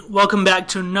Welcome back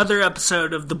to another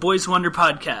episode of the Boys Wonder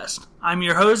Podcast. I'm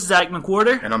your host, Zach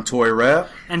McWhorter. And I'm Tori Rabb.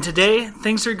 And today,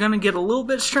 things are going to get a little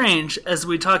bit strange as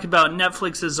we talk about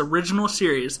Netflix's original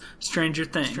series, Stranger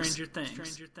Things.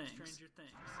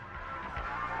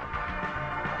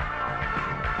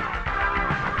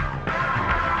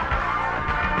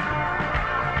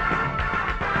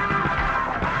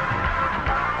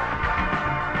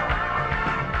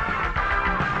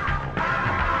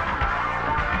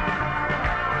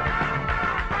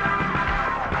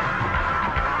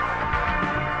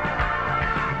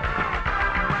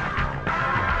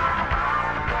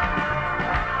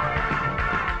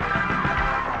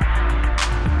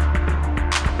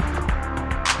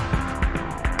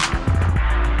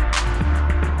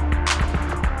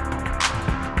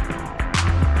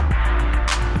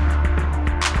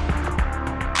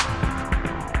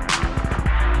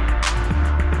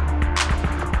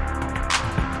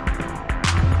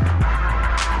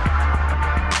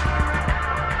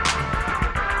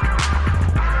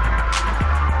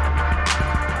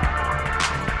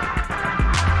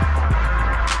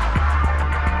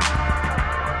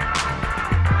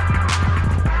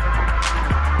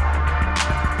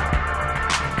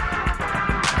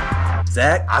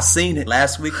 Zach, I seen it.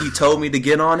 Last week you told me to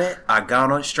get on it. I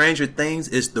got on Stranger Things.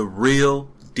 It's the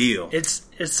real deal. It's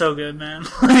so good, man.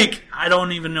 Like, I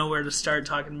don't even know where to start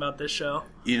talking about this show.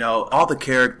 You know, all the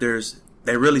characters,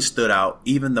 they really stood out.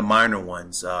 Even the minor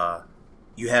ones.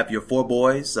 You have your four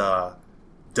boys,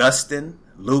 Dustin,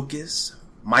 Lucas,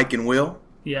 Mike, and Will.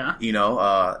 Yeah. You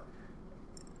know,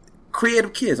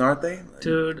 creative kids, aren't they?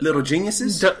 Dude. Little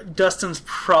geniuses. Dustin's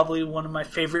probably one of my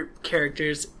favorite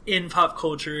characters in pop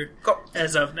culture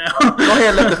as of now. Go ahead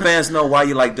and let the fans know why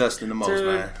you like Dustin the most, Dude,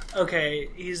 man. Okay,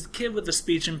 he's a kid with a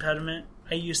speech impediment.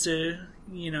 I used to,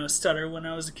 stutter when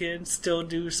I was a kid. Still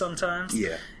do sometimes.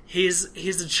 Yeah.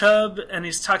 He's a chub, and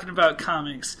he's talking about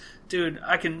comics. Dude,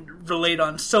 I can relate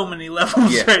on so many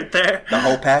levels right there. The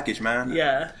whole package, man.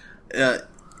 Yeah.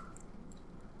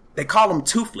 They call him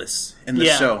Toothless in the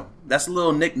show. That's a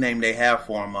little nickname they have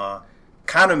for him.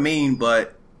 Kind of mean,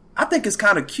 but I think it's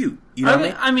kind of cute. You know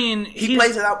what I mean? He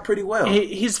plays it out pretty well.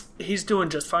 He's doing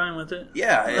just fine with it.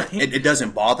 Yeah, it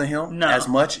doesn't bother him as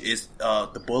much. It's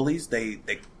the bullies. They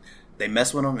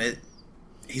mess with him.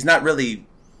 He's not really.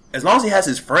 As long as he has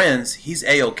his friends, he's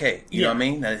A-okay. You know what I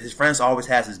mean? His friends always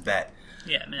has his back.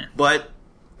 Yeah, man. But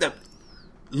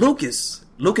Lucas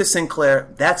Sinclair,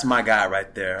 that's my guy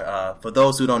right there. For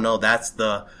those who don't know, that's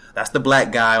the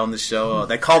black guy on the show.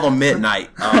 They call him Midnight.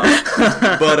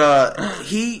 But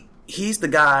he's the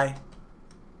guy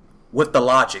with the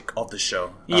logic of the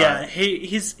show. Yeah,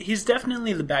 he's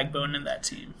definitely the backbone in that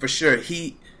team. For sure.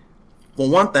 For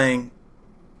one thing,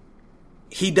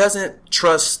 he doesn't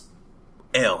trust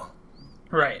Elle.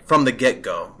 Right. From the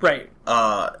get-go. Right.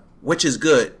 Which is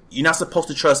good. You're not supposed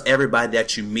to trust everybody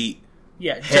that you meet.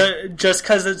 Yeah, just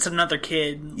because it's another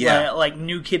kid, like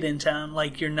new kid in town,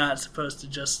 like you're not supposed to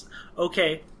just,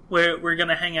 okay, we're going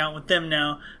to hang out with them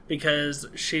now because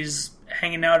she's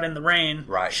hanging out in the rain.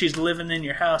 Right. She's living in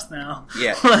your house now.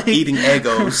 Yeah, eating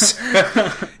Eggos.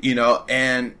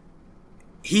 And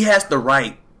he has the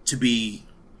right to be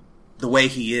the way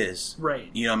he is.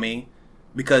 Right. You know what I mean?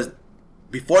 Because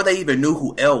before they even knew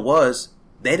who Elle was,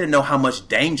 they didn't know how much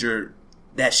danger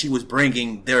that she was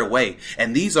bringing their way.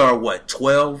 And these are,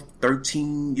 12,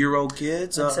 13-year-old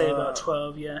kids? I'd say about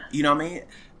 12, yeah. You know what I mean?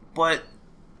 But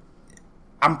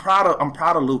I'm proud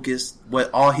of Lucas, what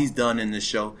all he's done in this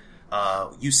show.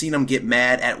 You've seen him get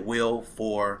mad at Will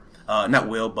for, not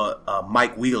Will, but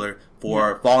Mike Wheeler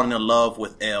for falling in love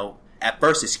with Elle. At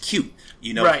first, it's cute.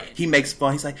 Right. He makes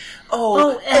fun. He's like,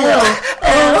 Elle,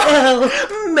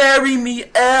 marry me,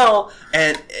 Elle.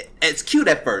 And it's cute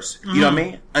at first. You know what I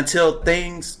mean? Until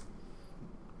things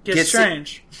get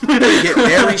strange. Get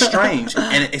very strange.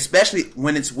 And especially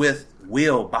when it's with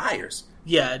Will Byers.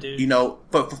 Yeah, dude.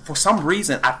 For some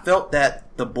reason, I felt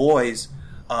that the boys,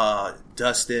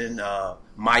 Dustin,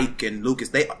 Mike, and Lucas,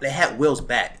 they had Will's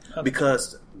back. Okay.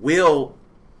 Because Will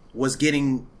was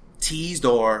getting teased,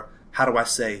 or how do I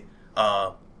say,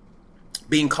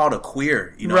 being called a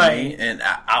queer, you know what I mean? And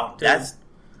that's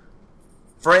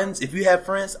friends. If you have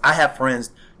friends, I have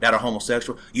friends that are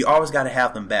homosexual. You always got to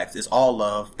have them back. It's all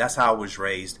love. That's how I was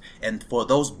raised. And for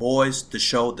those boys to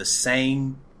show the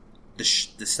same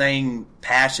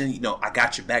passion, I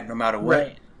got your back no matter what.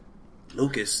 Right.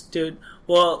 Lucas, dude.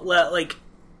 Well, like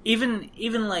even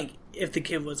like if the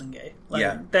kid wasn't gay.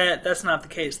 Like, that's not the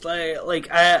case. Like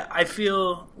I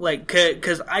feel like,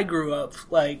 because I grew up,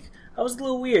 like, I was a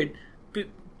little weird.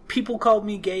 people called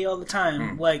me gay all the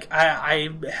time. Like, I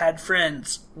had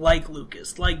friends like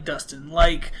Lucas, like Dustin,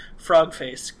 like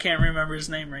Frogface. Can't remember his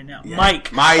name right now. Yeah.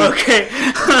 Mike. Okay.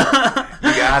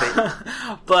 You got it.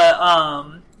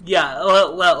 But, yeah,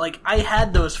 like, I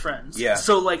had those friends. Yeah.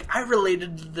 So, like, I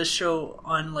related to the show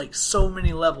on, like, so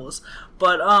many levels.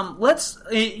 But,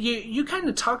 you kind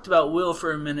of talked about Will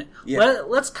for a minute. Yeah.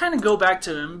 Let's kind of go back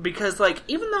to him, because, like,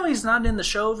 even though he's not in the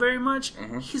show very much,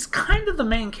 he's kind of the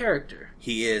main character.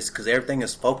 He is, because everything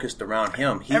is focused around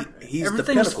him. He's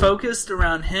everything's focused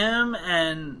around him,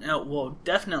 and, well,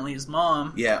 definitely his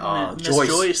mom. Yeah,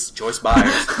 Joyce. Joyce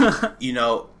Byers. You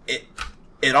know,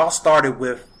 it all started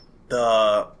with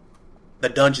the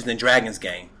Dungeons and Dragons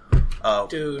game.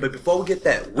 Dude. But before we get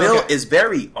that, Will is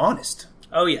very honest.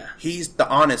 Oh, yeah. He's the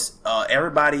honest.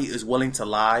 Everybody is willing to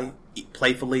lie,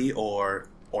 playfully or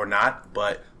not,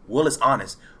 but Will is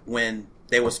honest. When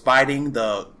they was fighting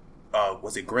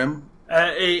was it Grim?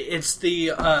 It's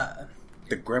the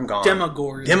Grimgorn.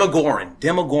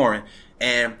 Demogorgon.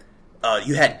 And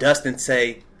you had Dustin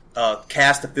say,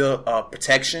 cast a field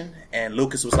protection, and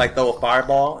Lucas was like, throw a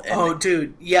fireball. And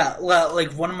dude, yeah.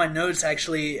 Like, one of my notes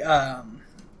actually,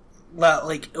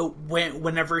 like,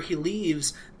 whenever he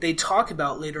leaves, they talk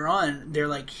about later on, they're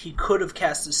like, he could have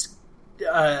cast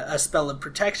a spell of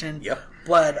protection,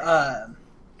 but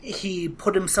he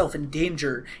put himself in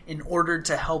danger in order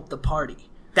to help the party.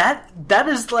 That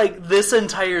is, like, this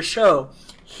entire show.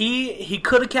 He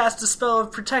could have cast a spell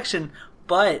of protection,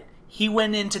 but he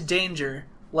went into danger,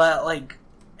 like,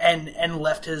 and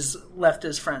left his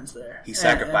friends there. He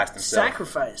sacrificed himself.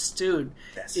 Sacrifice, dude.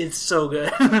 It's so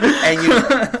good.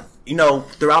 And you know,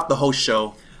 throughout the whole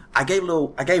show, I gave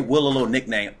Will a little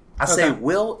nickname. I say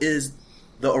Will is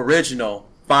the original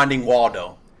Finding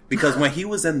Waldo, because when he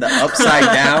was in the Upside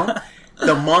Down,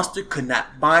 the monster could not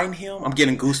find him. I'm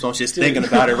getting goosebumps just thinking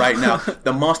about it right now.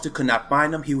 The monster could not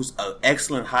find him. He was an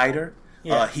excellent hider.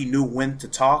 Yeah. He knew when to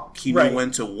talk. He knew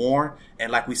when to warn.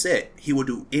 And like we said, he would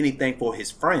do anything for his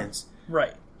friends.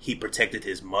 Right. He protected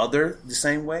his mother the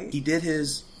same way. He did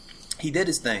his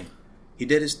thing. He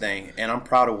did his thing. And I'm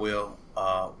proud of Will.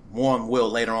 More on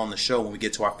Will later on in the show when we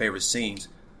get to our favorite scenes.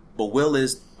 But Will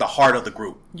is the heart of the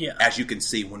group. Yeah. As you can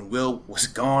see, when Will was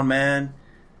gone, man,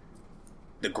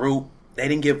 the group, they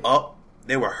didn't give up.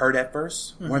 They were hurt at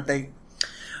first, weren't they?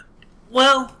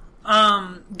 Well,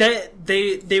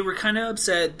 they were kind of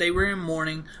upset. They were in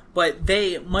mourning, but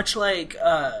they, much like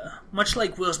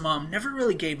Will's mom, never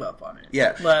really gave up on it.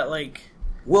 Yeah, but like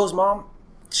Will's mom,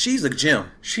 she's a gem.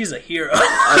 She's a hero.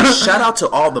 Shout out to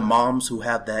all the moms who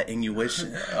have that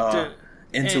intuition.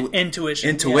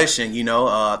 Intuition. You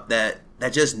know, that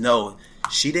just know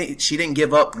she didn't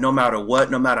give up no matter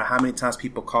what, no matter how many times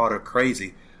people called her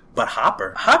crazy. But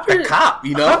Hopper, the cop,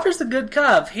 you know, Hopper's a good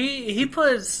cop. He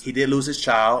did lose his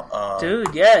child,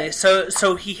 dude. Yeah,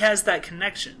 so he has that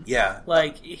connection. Yeah,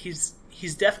 like he's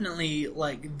definitely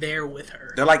like there with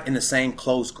her. They're like in the same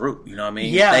close group. You know what I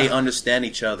mean? Yeah, they understand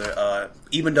each other.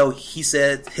 Even though he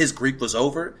said his grief was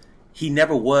over, he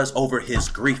never was over his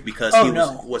grief because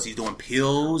was he doing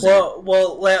pills?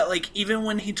 Well, like even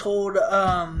when he told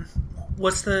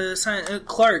what's the sign?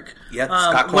 Clark. Yeah,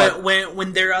 Scott Clark.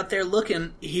 When they're out there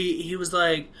looking, he was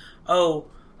like, "Oh,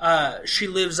 she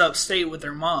lives upstate with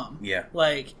her mom." Yeah.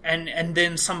 Like, and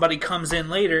then somebody comes in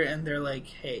later, and they're like,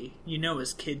 "Hey, you know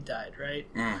his kid died, right?"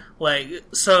 Like,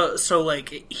 so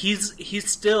like he's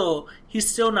still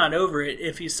not over it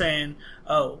if he's saying,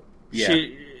 "Oh, yeah.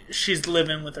 She's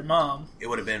living with her mom." It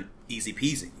would have been easy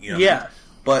peasy, you know. Yeah. What I mean?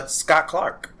 But Scott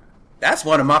Clark. That's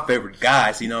one of my favorite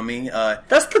guys, you know what I mean?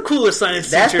 That's the coolest science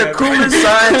teacher. That's the coolest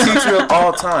science teacher of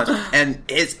all time. And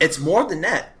it's more than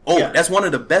that. That's one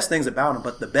of the best things about him.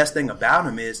 But the best thing about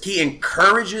him is he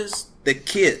encourages the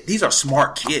kids. These are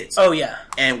smart kids. Oh, yeah.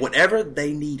 And whatever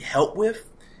they need help with,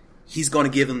 he's going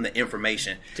to give them the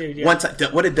information. Dude, yeah. One time,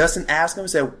 what did Dustin ask him? He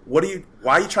said, why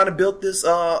are you trying to build this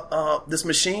this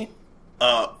machine?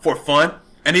 For fun.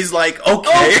 And he's like,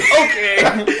 okay.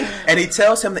 And he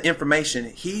tells him the information.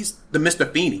 He's the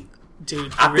Mr. Feeney.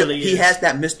 Dude, he has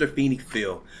that Mr. Feeney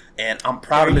feel. And I'm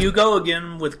proud of him. You go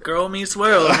again with Girl Meets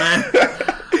World, man.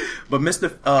 But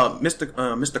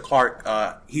Mr.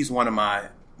 Clark, he's one of my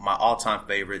all-time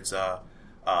favorites.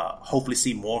 Hopefully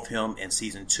see more of him in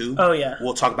season 2. Oh, yeah.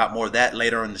 We'll talk about more of that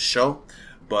later in the show.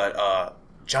 But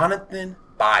Jonathan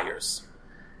Byers.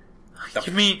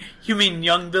 You mean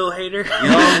young Bill Hader?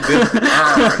 Young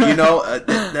Bill, you know,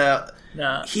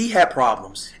 no. He had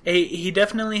problems. He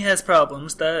definitely has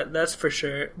problems. That's for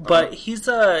sure. But he's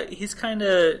kind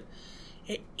of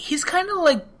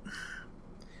like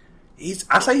he's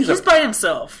by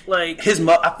himself. Like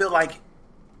I feel like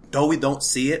though we don't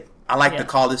see it, I like to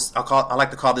call this. I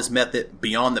like to call this method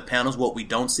beyond the panels. What we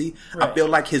don't see. Right. I feel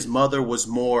like his mother was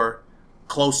more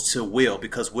close to Will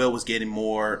because Will was getting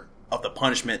more of the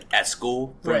punishment at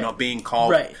school for being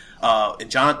called. Right.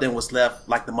 And Jonathan was left,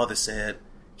 like the mother said,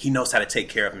 he knows how to take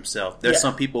care of himself. There's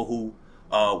some people who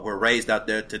were raised out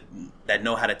there that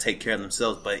know how to take care of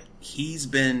themselves, but he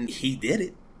did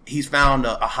it. He's found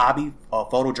a hobby,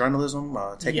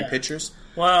 photojournalism, taking pictures.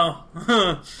 Wow.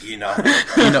 you know,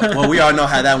 well, we all know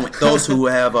how that went. Those who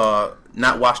have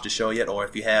not watched the show yet, or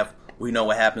if you have, we know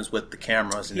what happens with the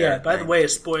cameras and everything. By the way, a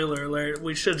spoiler alert.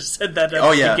 We should have said that at the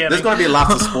beginning. There's going to be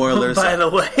lots of spoilers. By the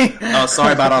way.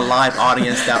 Sorry about our live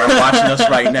audience that are watching us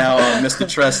right now, Mr.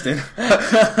 Treston.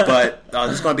 But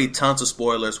there's going to be tons of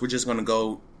spoilers. We're just going to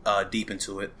go deep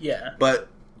into it. Yeah. But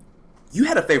you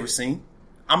had a favorite scene.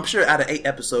 I'm sure out of 8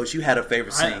 episodes, you had a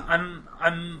favorite scene.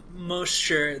 I'm most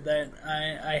sure that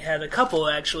I had a couple,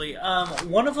 actually.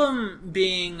 One of them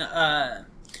being our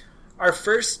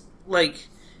first,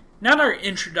 not our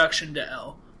introduction to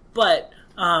Elle, but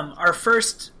our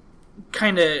first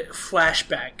kind of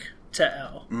flashback to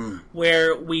Elle,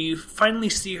 where we finally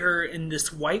see her in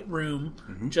this white room,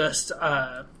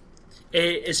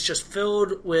 it's just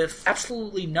filled with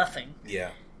absolutely nothing. Yeah.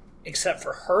 Except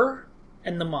for her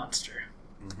and the monster.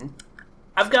 Mm-hmm.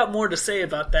 I've got more to say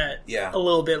about that a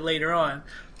little bit later on,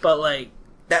 but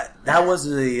that was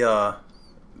a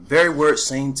very weird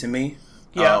scene to me.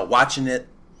 Yeah. Watching it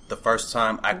the first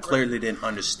time, I clearly didn't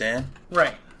understand.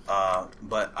 Right.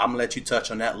 But I'm gonna let you touch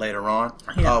on that later on.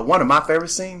 Yeah. One of my favorite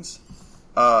scenes,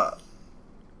 the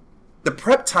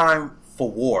prep time for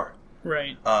war.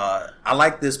 Right. I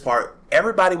like this part.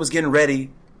 Everybody was getting ready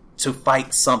to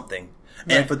fight something,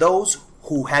 and for those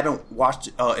who haven't watched,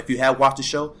 if you have watched the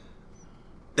show,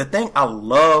 the thing I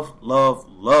love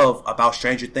about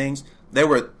Stranger Things, there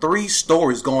were 3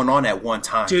 stories going on at one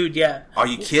time. Dude, yeah. Are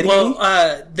you kidding me?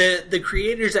 The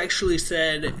creators actually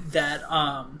said that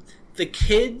the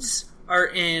kids are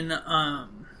in a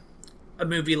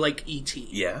movie like E.T.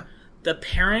 Yeah. The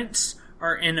parents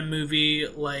are in a movie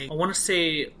like, I want to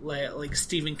say like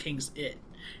Stephen King's It.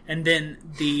 And then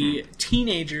the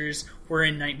teenagers were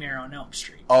in Nightmare on Elm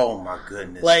Street. Oh my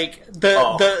goodness!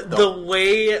 The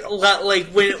way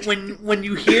when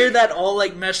you hear that all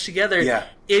meshed together,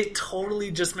 it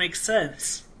totally just makes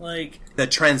sense. The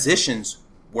transitions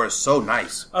were so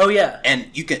nice. Oh yeah, and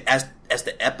you can as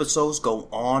the episodes go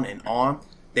on and on,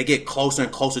 they get closer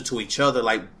and closer to each other,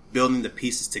 building the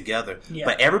pieces together. Yeah.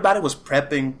 But everybody was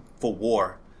prepping for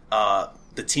war.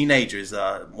 The teenagers,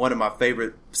 one of my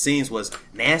favorite scenes was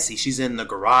Nancy. She's in the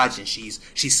garage and she's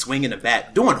swinging the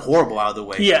bat, doing horrible out of the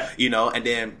way. Yeah, and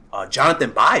then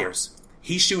Jonathan Byers,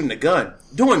 he's shooting the gun,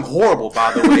 doing horrible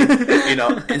by the way.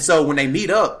 And so when they meet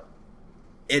up,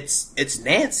 it's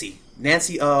Nancy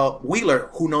Wheeler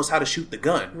who knows how to shoot the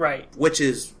gun, right? Which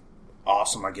is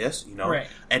awesome, I guess. Right.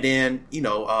 And then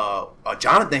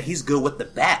Jonathan, he's good with the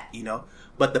bat.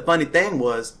 But the funny thing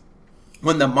was,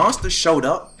 when the monster showed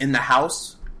up in the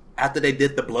house after they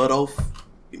did the blood oath,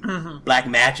 black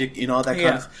magic, all that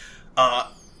kind of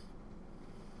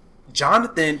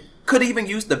Jonathan could even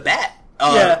use the bat.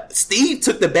 Steve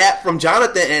took the bat from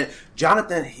Jonathan, and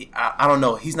Jonathan, I don't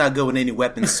know, he's not good with any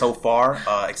weapons so far,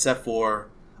 except for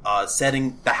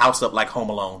setting the house up like Home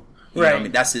Alone. You know what I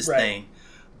mean? That's his thing.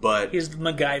 But he's the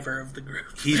MacGyver of the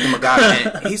group. He's the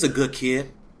MacGyver, and he's a good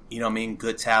kid. You know what I mean?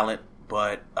 Good talent,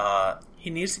 but he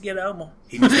needs to get out more.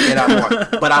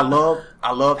 But I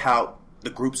love how the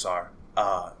groups are.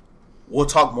 We'll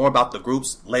talk more about the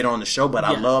groups later on the show, but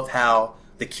I love how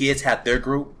the kids had their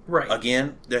group. Right.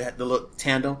 Again, they had the little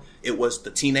tandem. It was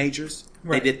the teenagers.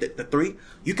 Right. They did the 3.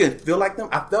 You can feel like them.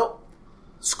 I felt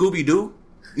Scooby-Doo.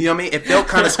 You know what I mean? It felt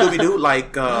kind of Scooby-Doo,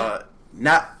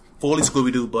 not fully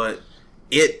Scooby-Doo, but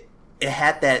it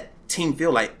had that team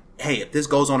feel like, hey, if this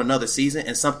goes on another season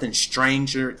and something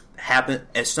strange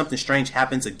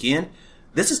happens again,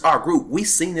 this is our group. We've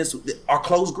seen this, our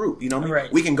close group. You know what I mean?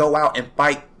 Right. We can go out and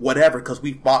fight whatever because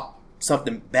we fought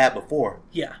something bad before.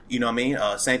 Yeah. You know what I mean?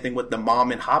 Same thing with the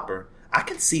mom and Hopper. I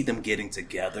can see them getting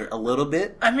together a little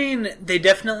bit. I mean, they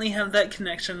definitely have that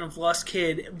connection of lost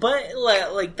kid, but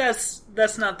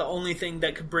that's not the only thing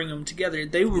that could bring them together.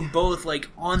 They were both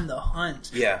on the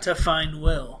hunt to find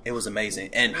Will. It was amazing,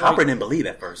 and Hopper didn't believe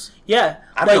at first. Yeah,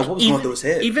 I don't know what was going through his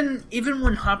head. Even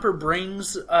when Hopper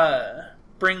brings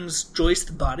Joyce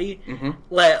the body,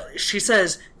 she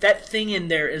says, that thing in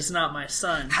there is not my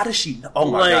son. How does she know?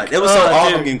 Oh my god, it was so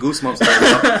awesome. I'm getting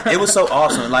goosebumps. It was so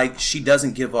awesome. She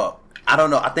doesn't give up. I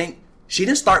don't know. I think she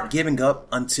didn't start giving up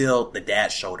until the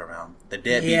dad showed around. The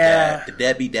deadbeat dad. The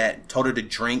deadbeat dad told her to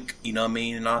drink. You know what I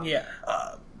mean? And all. Yeah.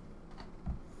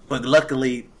 But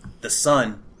luckily, the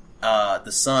son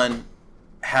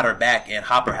had her back and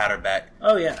Hopper had her back.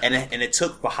 Oh yeah, and it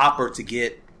took for Hopper to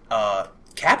get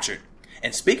captured.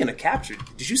 And speaking of captured,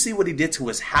 did you see what he did to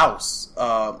his house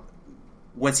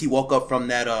once he woke up from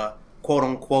that quote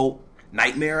unquote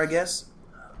nightmare? I guess.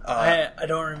 I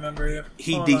don't remember.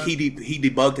 He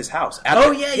debugged his house.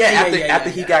 After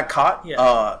he got caught,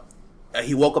 yeah.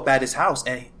 He woke up at his house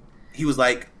and he was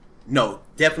like, "No,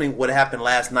 definitely what happened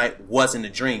last night wasn't a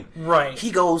dream." Right.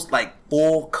 He goes like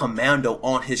full commando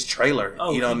on his trailer.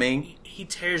 Oh, you know what I mean? He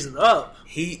tears it up.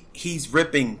 He's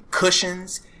ripping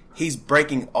cushions. He's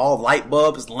breaking all light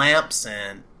bulbs, lamps,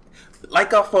 and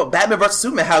like for Batman vs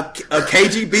Superman, how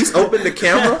KG Beast opened the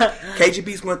camera. KG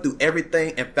Beast went through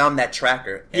everything and found that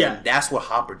tracker, and that's what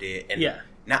Hopper did. And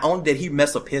not only did he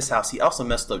mess up his house, he also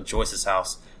messed up Joyce's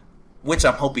house, which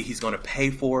I'm hoping he's going to pay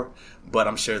for. But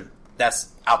I'm sure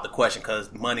that's out the question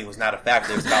because money was not a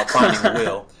factor. It was about finding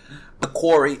Will. The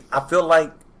Quarry, I feel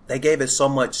like they gave it so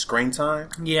much screen time.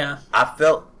 Yeah, I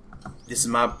felt, this is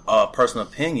my personal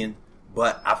opinion,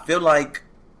 but I feel like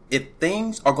if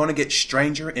things are going to get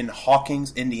stranger in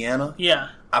Hawkins, Indiana,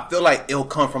 I feel like it'll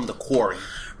come from the Quarry.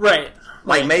 Right.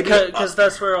 Like maybe because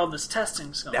that's where all this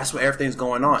testing's going. That's where everything's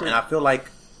going on, and I feel like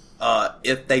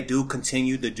if they do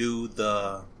continue to do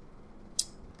the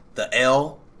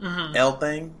L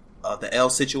thing, the L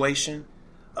situation,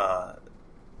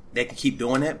 they can keep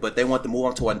doing it, but they want to move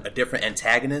on to a different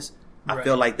antagonist. I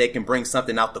feel like they can bring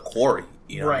something out the Quarry,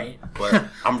 you know. Right. But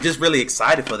I'm just really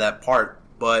excited for that part.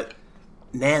 But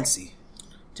Nancy,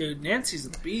 dude, Nancy's a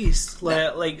beast.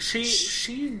 Like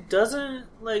she doesn't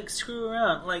like screw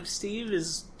around. Like Steve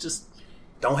is just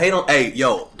don't hate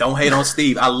on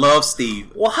Steve. I love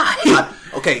Steve. Why?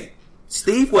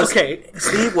 Steve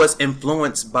was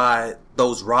influenced by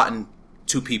those rotten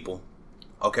two people.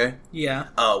 Okay. Yeah.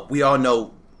 We all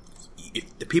know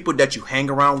if the people that you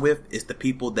hang around with is the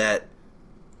people that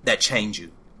change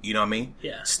you. You know what I mean?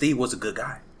 Yeah. Steve was a good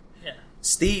guy. Yeah.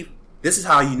 Steve, this is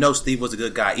how you know Steve was a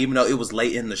good guy. Even though it was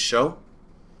late in the show,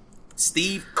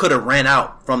 Steve could have ran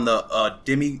out from the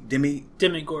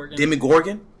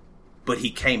Demogorgon, but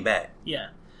he came back. Yeah.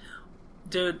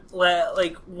 Dude,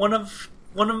 like one of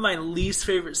my least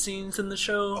favorite scenes in the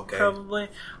show probably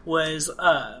was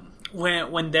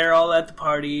when they're all at the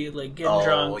party, like getting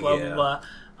drunk, blah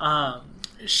blah.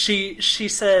 She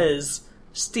says,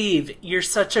 "Steve, you're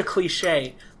such a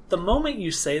cliche." The moment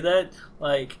you say that,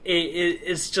 like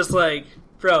it's just like,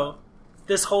 bro,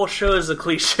 this whole show is a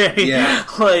cliche. Yeah.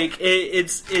 Like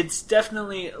it's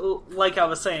definitely, like I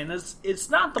was saying, it's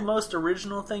not the most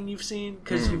original thing you've seen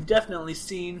because you've definitely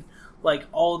seen like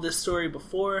all this story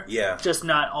before. Yeah. Just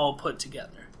not all put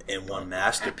together in one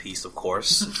masterpiece, of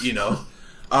course. You know.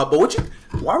 But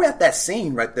while we're at that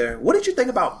scene right there, what did you think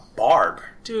about Barb?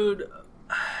 Dude,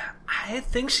 I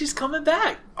think she's coming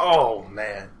back. Oh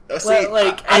man!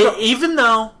 Even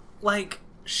though like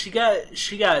she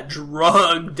got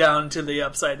drugged down to the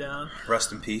upside down.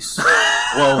 Rest in peace.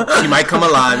 Well, she might come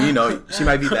alive. You know, she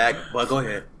might be back. But go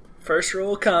ahead. First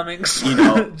rule of comics. You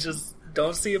know, just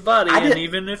don't see a body, and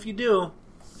even if you do,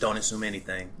 don't assume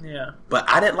anything. Yeah. But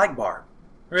I didn't like Barb.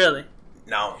 Really?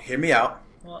 Now, hear me out.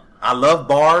 Well, I love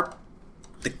Barb,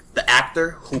 the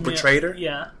actor who portrayed her.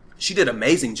 Yeah. She did an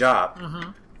amazing job.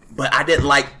 Mm-hmm. But I didn't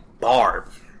like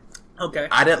Barb. Okay.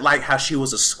 I didn't like how she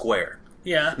was a square.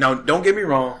 Yeah. Now, don't get me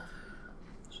wrong.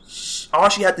 All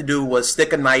she had to do was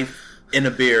stick a knife in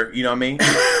a beer, you know what I mean?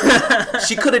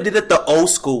 She could have did it the old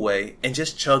school way and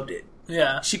just chugged it.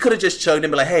 Yeah. She could have just chugged it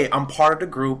and be like, hey, I'm part of the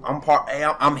group.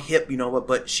 I'm hip, you know what?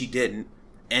 But she didn't.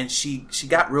 And she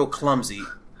got real clumsy.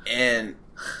 And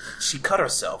she cut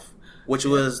herself, which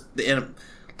was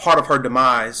part of her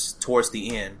demise towards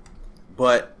the end.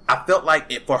 But I felt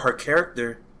like for her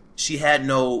character, she had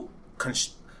no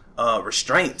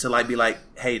restraint to like be like,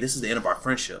 hey, this is the end of our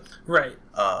friendship. Right.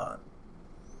 But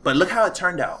look how it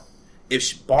turned out.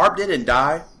 If Barb didn't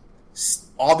die,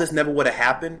 all this never would have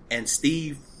happened, and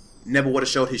Steve never would have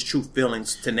showed his true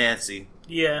feelings to Nancy.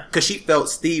 Yeah. Because she felt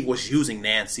Steve was using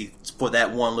Nancy for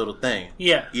that one little thing.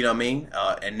 Yeah. You know what I mean?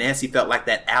 And Nancy felt like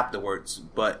that afterwards,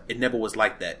 but it never was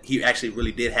like that. He actually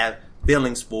really did have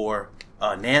feelings for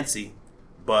Nancy,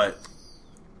 but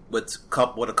with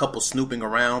a couple snooping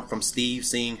around from Steve,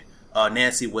 seeing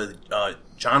Nancy with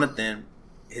Jonathan,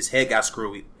 his head got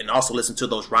screwy, and also listen to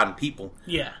those rotten people.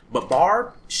 Yeah. But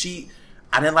Barb,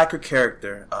 I didn't like her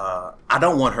character. I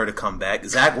don't want her to come back.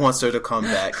 Zach wants her to come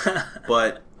back,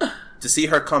 but to see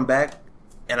her come back,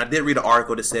 and I did read an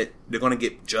article that said they're going to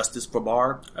get justice for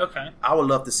Barb. Okay. I would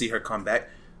love to see her come back.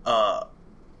 The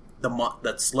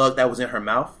slug that was in her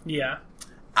mouth. Yeah.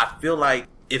 I feel like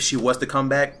if she was to come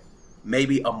back,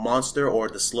 maybe a monster or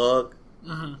the slug.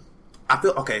 Mm-hmm. I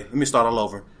feel okay. Let me start all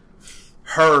over.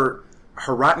 Her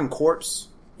rotten corpse.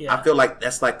 Yeah. I feel like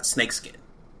that's like snakeskin.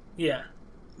 Yeah.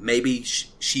 Maybe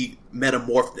she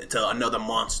metamorphed into another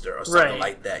monster or something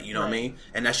like that. You know what I mean?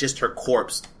 And that's just her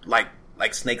corpse, like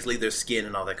snakes leave their skin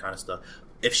and all that kind of stuff.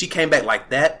 If she came back like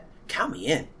that, count me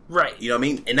in. Right. You know what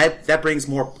I mean? And that brings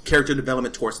more character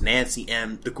development towards Nancy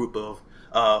and the group of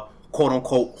quote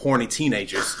unquote horny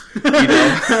teenagers. You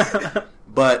know?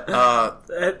 But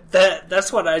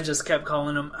that's what I just kept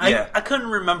calling them. I couldn't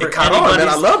remember anybody's.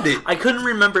 I loved it. I couldn't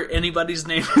remember anybody's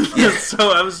name,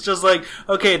 so I was just like,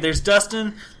 okay, there's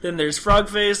Dustin, then there's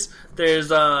Frogface, there's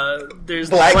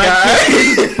Black guy,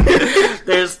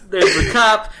 there's the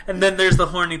cop, and then there's the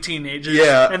horny teenager,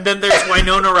 and then there's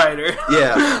Winona Ryder.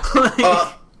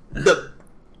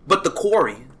 But the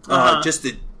quarry, just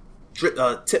to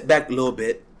tip back a little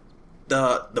bit.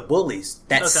 The bullies,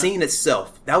 that scene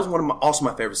itself, that was also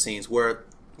my favorite scenes, where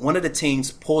one of the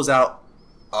teens pulls out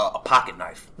a pocket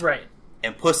knife, right,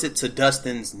 and puts it to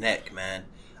Dustin's neck. Man,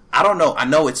 I don't know. I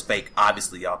know it's fake,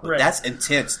 obviously, y'all, but that's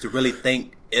intense to really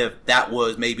think if that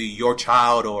was maybe your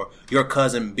child or your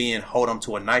cousin being held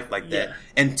onto a knife like that,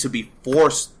 and to be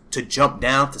forced to jump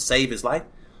down to save his life.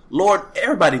 Lord,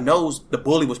 everybody knows the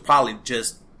bully was probably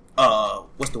just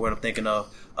what's the word I'm thinking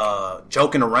of?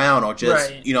 Joking around or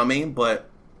just, you know what I mean? But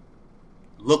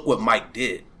look what Mike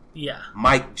did. Yeah.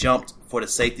 Mike jumped for the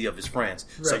safety of his friends.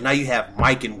 Right. So now you have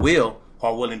Mike and Will who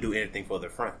are willing to do anything for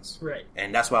their friends. Right.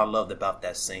 And that's what I loved about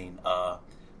that scene.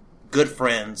 Good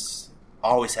friends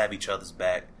always have each other's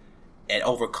back and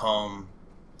overcome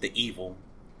the evil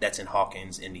that's in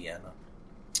Hawkins, Indiana.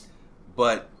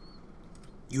 But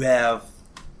you have,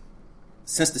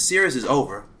 since the series is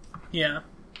over,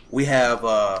 we have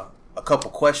a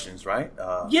couple questions, right?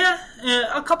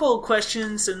 A couple of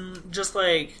questions and just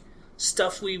like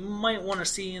stuff we might want to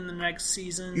see in the next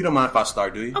season. You don't mind if I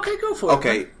start, do you? Okay, go for it.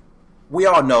 Okay, we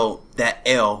all know that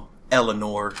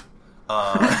Eleanor,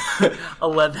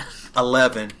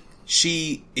 11,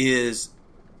 she is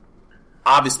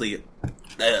obviously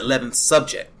the 11th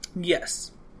subject.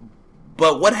 Yes.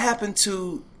 But what happened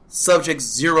to subjects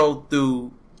 0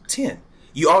 through 10?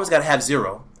 You always got to have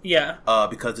 0. Yeah.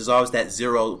 Because there's always that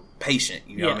 0 patient,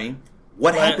 you know what I mean?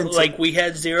 What happened to... Like we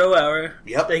had 0 hour.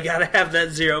 Yep. They got to have that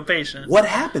 0 patient. What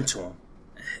happened to him?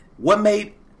 What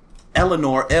made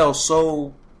Eleanor L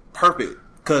so perfect?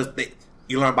 Because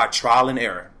you learn by trial and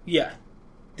error. Yeah.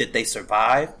 Did they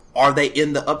survive? Are they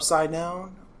in the upside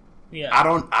down? Yeah. I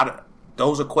don't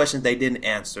those are questions they didn't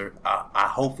answer.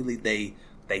 Hopefully they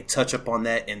touch up on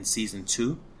that in season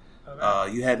 2.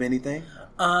 Okay. You have anything?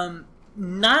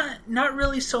 Not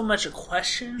really so much a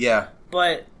question. Yeah.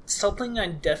 But something I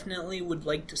definitely would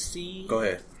like to see. Go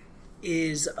ahead.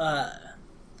 Is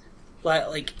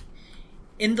like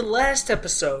in the last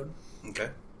episode. Okay.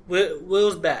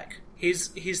 Will's back.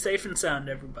 He's safe and sound,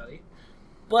 everybody.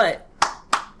 But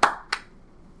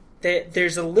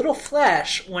there's a little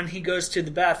flash when he goes to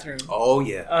the bathroom. Oh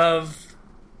yeah. Of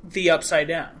the Upside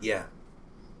Down. Yeah.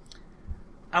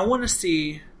 I want to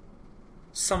see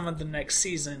some of the next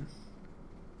season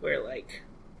where like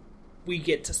we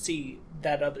get to see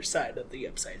that other side of the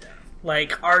Upside Down.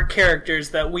 Like our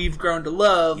characters that we've grown to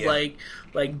love, like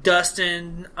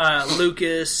Dustin,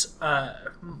 Lucas,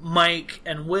 Mike,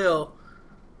 and Will.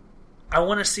 I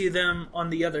want to see them on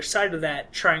the other side of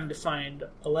that, trying to find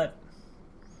 11.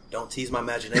 Don't tease my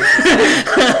imagination.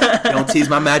 Don't tease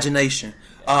my imagination.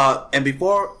 And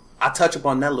before I touch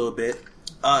upon that a little bit,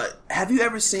 have you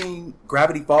ever seen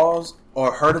Gravity Falls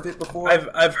or heard of it before?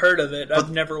 I've heard of it. I've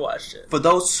never watched it. For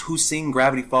those who've seen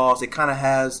Gravity Falls, it kind of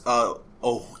has.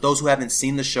 Those who haven't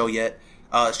seen the show yet,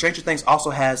 Stranger Things also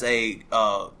has a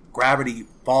Gravity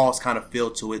Falls kind of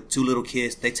feel to it. 2 little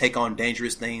kids, they take on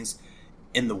dangerous things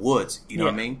in the woods. You know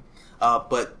what I mean?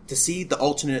 But to see the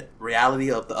alternate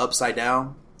reality of the Upside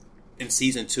Down in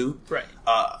season 2, right?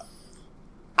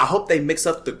 I hope they mix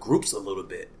up the groups a little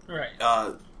bit.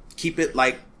 Right. Keep it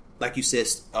like you said.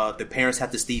 The parents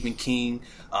had the Stephen King,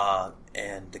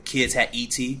 and the kids had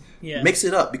E.T. Yeah. Mix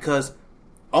it up because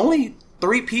only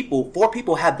 4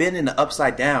 people have been in the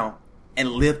Upside Down and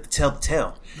lived to tell the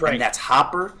tale. Right. And that's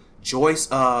Hopper, Joyce,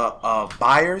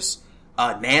 Byers,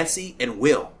 Nancy, and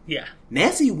Will. Yeah.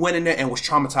 Nancy went in there and was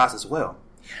traumatized as well.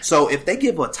 So if they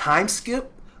give a time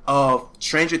skip of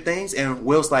Stranger Things and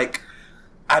Will's like,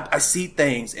 I see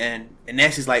things, and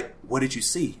Nancy's like, what did you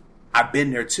see? I've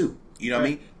been there too. You know what I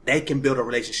mean? They can build a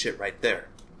relationship right there.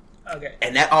 Okay.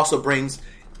 And that also brings,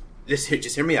 just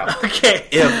hear me out. Okay.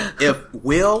 If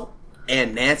Will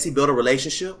and Nancy build a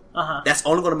relationship, that's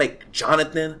only going to make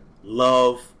Jonathan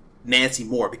love Nancy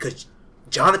more because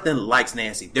Jonathan likes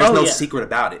Nancy. There's no secret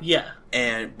about it. Yeah.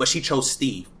 But she chose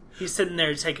Steve. He's sitting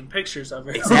there taking pictures of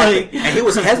her. Exactly. And he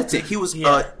was hesitant. He was,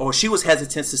 or she was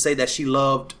hesitant to say that she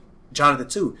loved Jonathan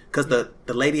too. Because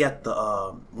the lady at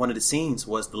the one of the scenes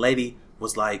was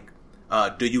like,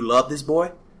 "Do you love this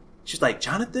boy?" She's like,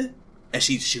 "Jonathan," and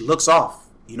she looks off.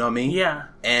 You know what I mean? Yeah.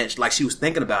 And like she was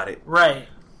thinking about it. Right.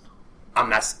 I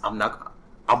want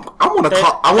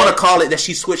to call it that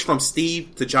she switched from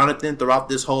Steve to Jonathan throughout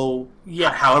this whole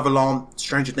however long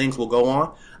Stranger Things will go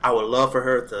on. I would love for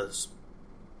her to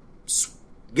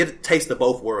get a taste of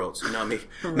both worlds. You know what I mean?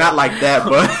 Right. Not like that,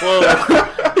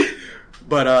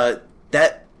 but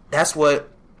that's what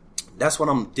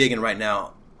I'm digging right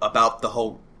now about the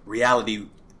whole reality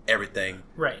everything.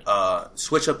 Right.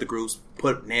 Switch up the groups,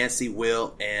 put Nancy,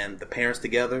 Will, and the parents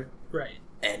together. Right.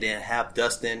 And then have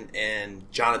Dustin and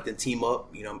Jonathan team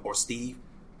up, or Steve,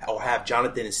 or have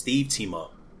Jonathan and Steve team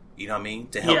up, you know what I mean,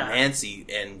 to help Nancy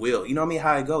and Will. You know what I mean,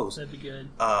 how it goes. That'd be good.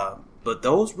 But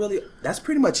that's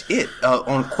pretty much it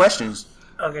on questions.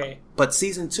 Okay. But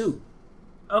season 2.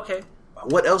 Okay.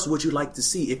 What else would you like to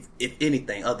see, if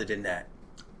anything, other than that?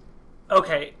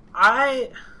 Okay,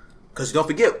 because don't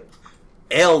forget,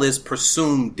 Elle is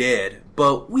presumed dead,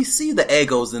 but we see the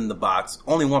Eggos in the box.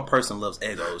 Only one person loves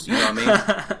Eggos, you know what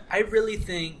I mean? I really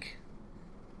think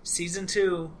season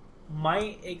 2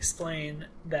 might explain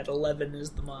that 11 is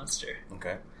the monster.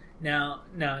 Okay. Now,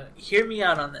 hear me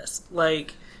out on this.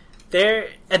 Like, in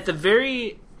the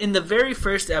very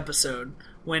first episode,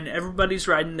 when everybody's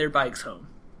riding their bikes home,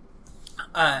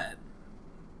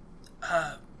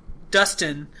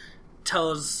 Dustin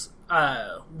tells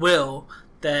Will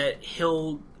that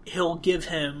he'll give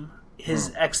him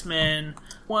his X-Men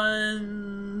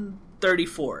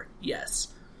 134. Yes.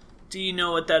 Do you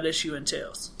know what that issue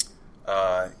entails?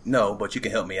 No, but you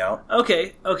can help me out.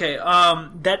 Okay.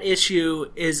 That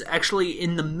issue is actually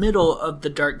in the middle of the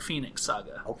Dark Phoenix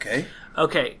saga. Okay.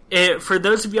 For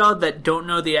those of y'all that don't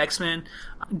know the X-Men,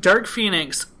 Dark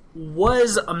Phoenix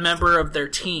was a member of their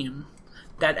team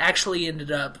that actually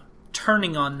ended up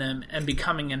turning on them and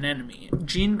becoming an enemy.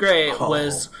 Jean Grey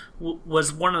was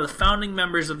one of the founding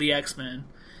members of the X-Men,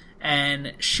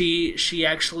 and she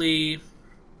actually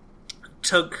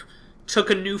took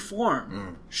a new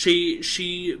form.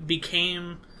 She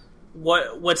became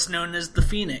what's known as the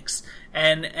Phoenix,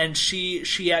 and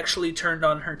she actually turned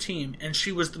on her team, and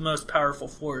she was the most powerful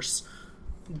force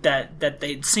that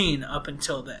they'd seen up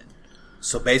until then.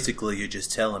 So basically, you're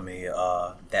just telling me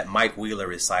that Mike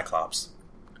Wheeler is Cyclops.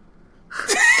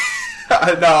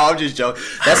 No, I'm just joking.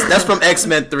 That's from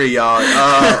X-Men 3, y'all.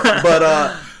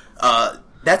 But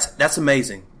that's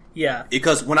amazing. Yeah.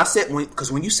 Because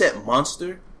when you said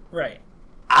monster, right?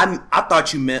 I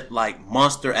thought you meant like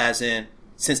monster as in,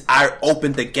 since I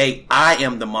opened the gate, I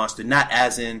am the monster, not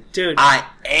as in, dude, I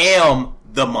am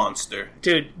the monster.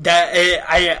 Dude, that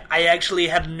I actually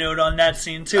had a note on that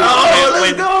scene too.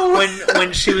 Let's go.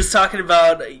 When she was talking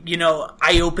about,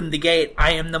 I opened the gate,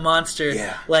 I am the monster.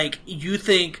 Yeah. Like, you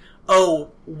think,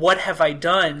 oh, what have I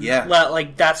done? Yeah.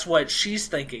 Like, that's what she's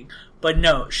thinking. But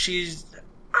no,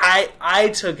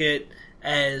 I took it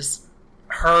as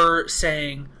her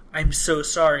saying, I'm so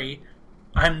sorry,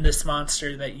 I'm this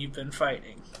monster that you've been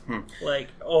fighting. Like,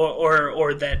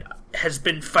 or that has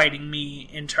been fighting me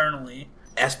internally.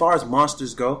 As far as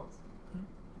monsters go,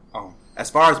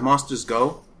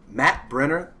 Matt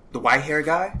Brenner, the white hair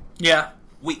guy, yeah,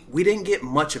 we didn't get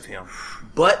much of him.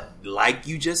 But like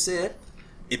you just said,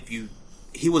 he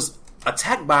was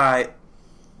attacked by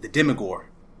the Demogorgon.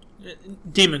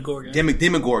 Demogorgon.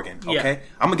 Okay, yeah.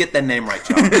 I'm gonna get that name right,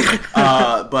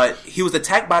 y'all. But he was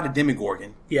attacked by the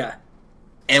Demogorgon. Yeah,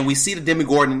 and we see the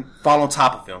Demogorgon fall on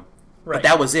top of him. Right. But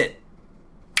that was it.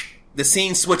 The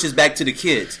scene switches back to the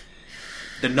kids.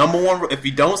 The number one, if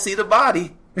you don't see the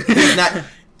body, he's not.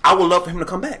 I would love for him to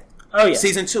come back. Oh yeah,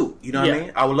 season 2. You know what I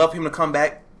mean? I would love for him to come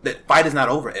back. The fight is not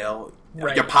over, Elle.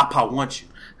 Right. Your papa wants you.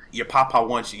 You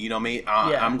know what I mean?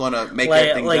 I'm gonna make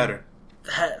everything better.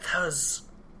 That was.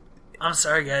 I'm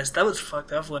sorry, guys. That was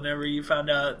fucked up. Whenever you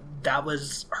found out that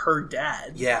was her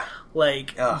dad,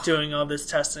 doing all this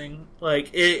testing,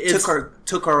 it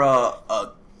took her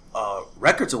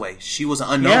records away. She was an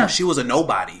unknown. Yeah. She was a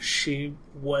nobody. She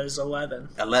was 11.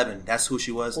 11. That's who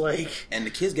she was. And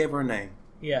the kids gave her a name.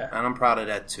 Yeah, and I'm proud of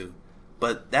that too.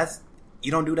 But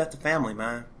you don't do that to family,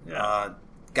 man. Yeah.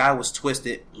 Guy was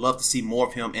twisted. Love to see more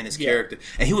of him and his character,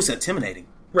 and he was intimidating.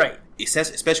 Right.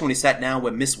 Especially when he sat down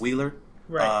with Miss Wheeler.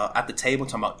 Right. At the table,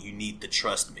 talking about, you need to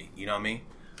trust me. You know what I mean?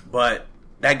 But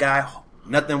that guy,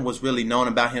 nothing was really known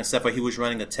about him except for he was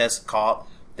running a test called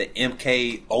the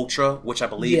MK Ultra, which I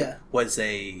believe was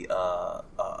a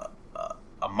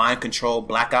mind control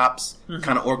black ops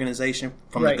kind of organization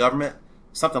from the government.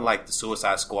 Something like the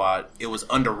Suicide Squad. It was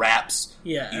under wraps.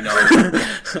 Yeah. You know.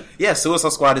 Yeah,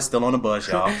 Suicide Squad is still on the buzz,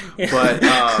 y'all.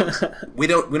 But we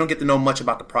don't get to know much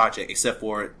about the project except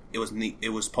for it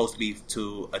was supposed to be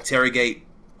to interrogate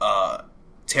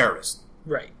terrorists.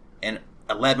 Right. And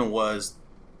 11 was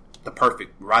the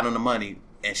perfect, right on the money,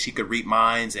 and she could read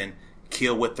minds and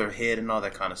kill with her head and all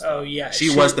that kind of stuff. Oh yeah.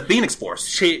 She was the Phoenix Force.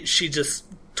 She just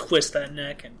twist that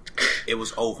neck and it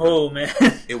was over. Oh man.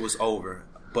 It was over.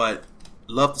 But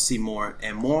love to see more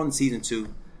and more on season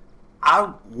 2.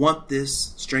 I want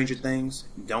this Stranger Things.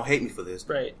 Don't hate me for this.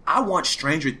 Right. I want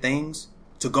Stranger Things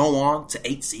to go on to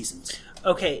 8 seasons.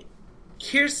 Okay.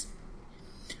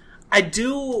 I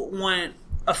do want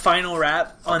a final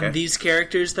wrap on these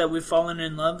characters that we've fallen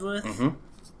in love with. Mm-hmm.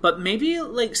 But maybe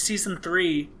like season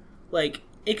 3, like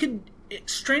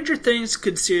Stranger Things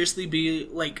could seriously be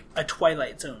like a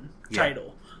Twilight Zone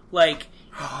title. Like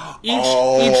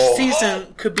each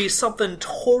season could be something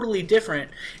totally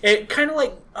different. It kind of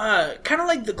like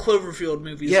the Cloverfield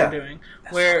movies are doing,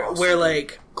 where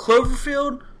like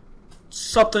Cloverfield,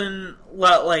 something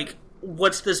like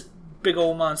what's this big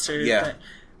old monster? Yeah.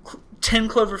 10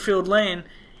 Cloverfield Lane.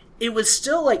 It was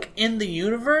still like in the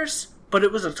universe, but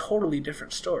it was a totally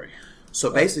different story.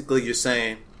 So basically, you're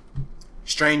saying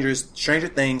Stranger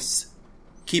Things,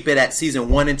 keep it at season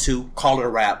 1 and 2, call it a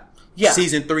wrap. Yeah.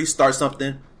 Season 3, start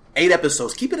something. 8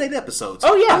 episodes. Keep it 8 episodes.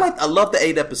 Oh yeah. I love the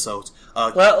 8 episodes.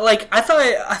 Well, like I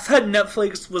thought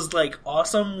Netflix was like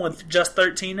awesome with just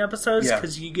 13 episodes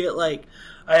because you get like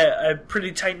a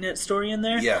pretty tight knit story in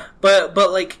there. Yeah. But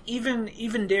like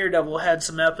even Daredevil had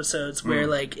some episodes where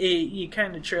like you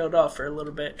kind of trailed off for a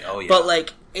little bit. Oh yeah. But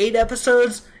like 8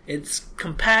 episodes, it's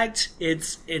compact.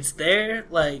 It's there.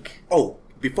 Like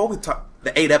before we talk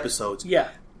the 8 episodes. Yeah.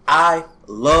 I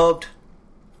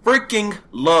freaking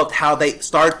loved how they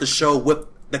started the show with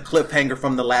the cliffhanger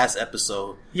from the last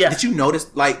episode. Yeah. Did you notice,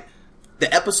 like,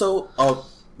 the episode of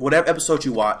whatever episode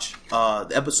you watch,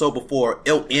 the episode before,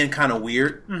 it'll end kind of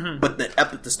weird, but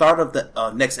the start of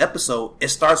the next episode, it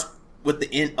starts with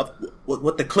the end of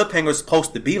what the cliffhanger is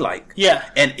supposed to be like. Yeah.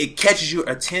 And it catches your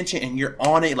attention and you're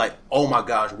on it like, oh my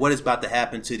gosh, what is about to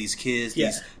happen to these kids,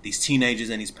 these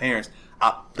teenagers and these parents.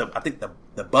 I think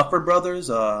the Duffer Brothers.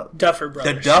 The Duffer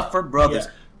Brothers.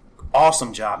 Yeah.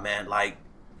 Awesome job, man. Like,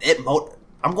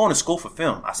 I'm going to school for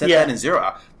film. I said that in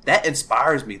Zero. That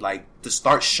inspires me, like, to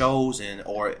start shows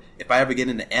or if I ever get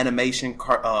into animation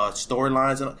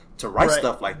storylines to write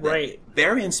stuff like that. Right.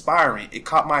 Very inspiring. It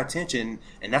caught my attention,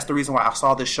 and that's the reason why I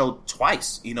saw this show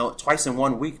twice in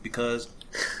 1 week, because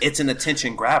it's an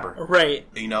attention grabber. Right.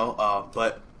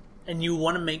 But... And you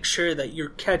want to make sure that you're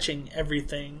catching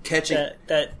everything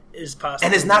that is possible.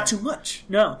 And it's not too much.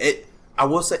 No. I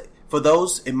will say, for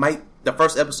those, the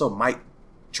first episode might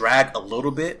drag a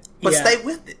little bit, but stay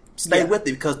with it. Stay with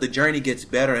it, because the journey gets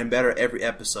better and better every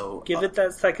episode. Give it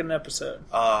that second episode.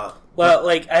 Well,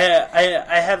 like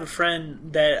I have a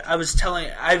friend that I was telling.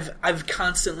 I've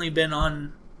constantly been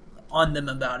on them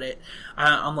about it.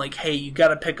 I'm like, hey, you got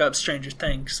to pick up Stranger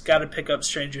Things. Got to pick up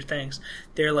Stranger Things.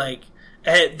 They're like,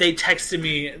 they texted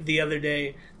me the other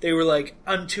day. They were like,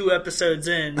 I'm 2 episodes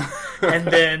in, and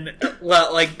then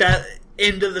like that.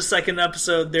 Into the second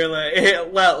episode, they're like,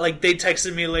 they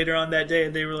texted me later on that day.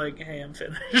 They were like, "Hey, I'm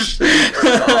finished."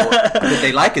 Did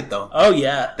they like it though? Oh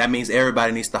yeah. That means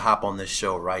everybody needs to hop on this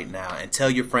show right now and tell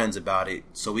your friends about it,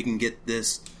 so we can get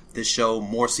this show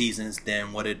more seasons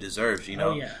than what it deserves.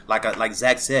 Oh, yeah. Like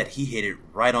Zach said, he hit it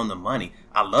right on the money.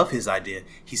 I love his idea.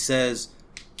 He says,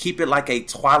 keep it like a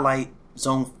Twilight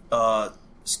Zone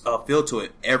feel to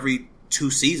it. Every 2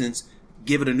 seasons.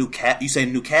 Give it a new cast. You say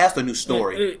new cast or new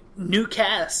story? New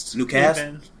cast. New cast.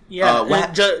 Even.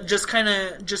 Yeah. Just kind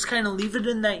of leave it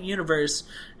in that universe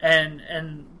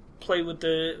and play with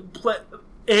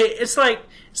It's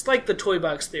like the toy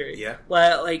box theory. Yeah.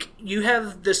 Like you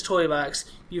have this toy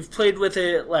box. You've played with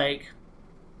it like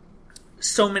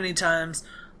so many times.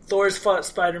 Thor's fought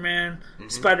Spider-Man. Mm-hmm.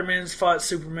 Spider-Man's fought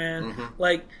Superman. Mm-hmm.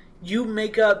 Like you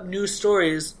make up new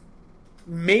stories.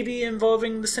 Maybe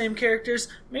involving the same characters,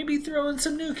 maybe throw in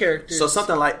some new characters. So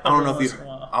something like I don't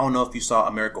know if you saw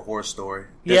American Horror Story.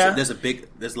 There's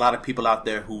a lot of people out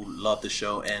there who love the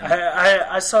show, and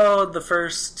I saw the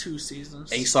first 2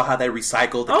 seasons. And you saw how they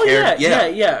recycled the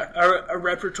characters. Yeah. A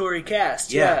repertory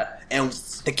cast. Yeah. And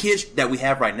the kids that we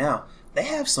have right now, they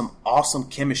have some awesome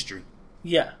chemistry.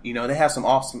 Yeah. They have some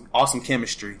awesome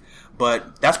chemistry.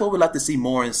 But that's what we'd like to see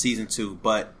more in season 2.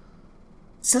 But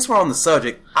since we're on the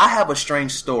subject, I have a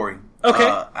strange story. Okay.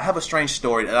 I have a strange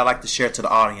story that I'd like to share to the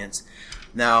audience.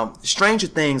 Now, Stranger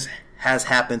Things has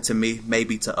happened to me,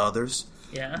 maybe to others.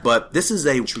 Yeah. But this is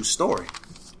a true story.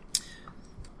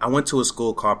 I went to a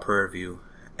school called Prairie View,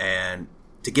 and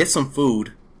to get some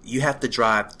food, you have to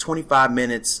drive 25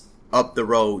 minutes up the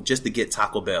road just to get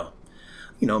Taco Bell.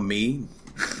 You know, me,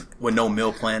 with no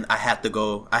meal plan, I had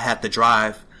to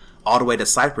drive all the way to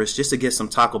Cypress just to get some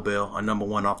Taco Bell, a number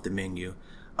one off the menu.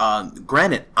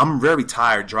 Granted, I'm very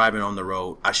tired driving on the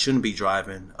road. I shouldn't be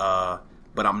driving,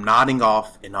 but I'm nodding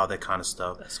off and all that kind of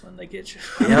stuff. That's when they get you.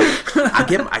 Yep.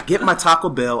 I get my Taco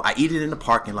Bell, I eat it in the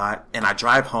parking lot, and I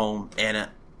drive home, and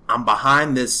I'm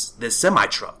behind this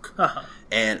semi-truck. Uh-huh.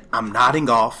 And I'm nodding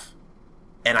off,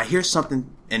 and I hear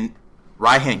something in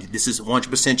right hand. This is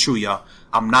 100% true, y'all.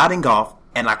 I'm nodding off,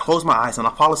 and I close my eyes, and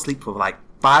I fall asleep for like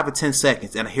 5 or 10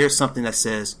 seconds, and I hear something that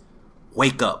says,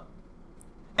 "Wake up."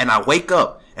 And I wake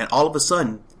up, and all of a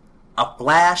sudden, a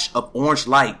flash of orange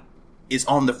light is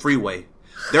on the freeway.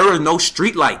 There are no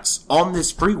street lights on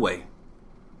this freeway.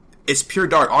 It's pure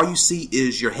dark. All you see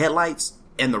is your headlights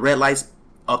and the red lights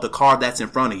of the car that's in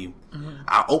front of you. Mm-hmm.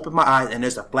 I open my eyes, and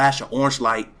there's a flash of orange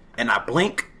light, and I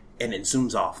blink, and it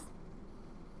zooms off.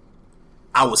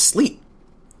 I was asleep,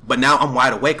 but now I'm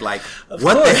wide awake. Like,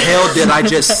 what the hell did I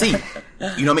just see?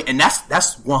 You know what I mean? And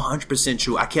that's 100%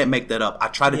 true. I can't make that up. I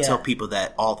try to tell people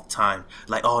that all the time.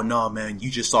 Like, oh no, man, you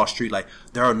just saw a street light.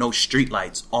 There are no street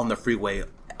lights on the freeway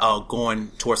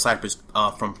going towards Cypress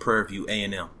from Prairie View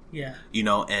A&M. Yeah. You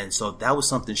know, and so that was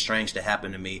something strange that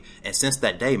happened to me. And since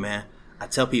that day, man, I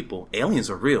tell people aliens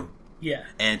are real. Yeah.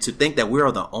 And to think that we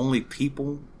are the only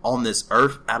people on this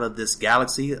earth out of this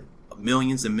galaxy,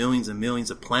 millions and millions and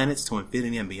millions of planets to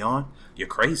infinity and beyond, you're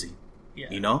crazy. Yeah.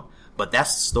 You know? But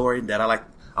that's the story that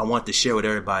I want to share with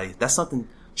everybody. That's something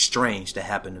strange that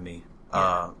happened to me.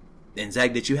 Yeah. And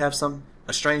Zach, did you have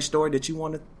a strange story that you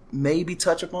want to maybe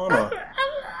touch upon? Or?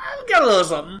 I've got a little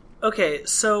something. Okay,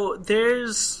 so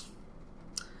there's...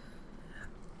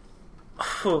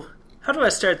 how do I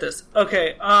start this?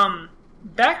 Okay,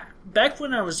 back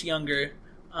when I was younger,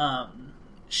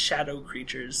 shadow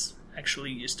creatures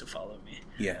actually used to follow me.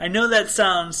 Yeah. I know that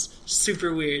sounds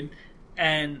super weird,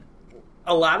 and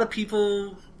a lot of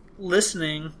people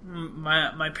listening,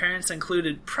 my parents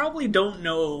included, probably don't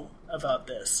know about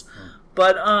this.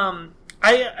 But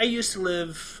I used to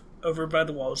live over by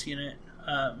the Walls unit.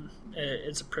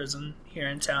 It's a prison here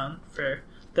in town for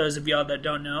those of y'all that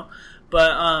don't know.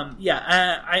 But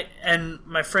I and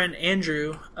my friend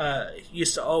Andrew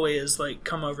used to always like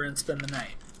come over and spend the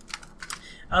night.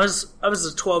 I was a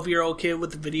 12-year-old kid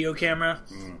with a video camera.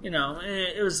 You know,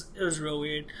 it was real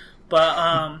weird.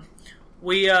 But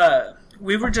we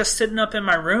were just sitting up in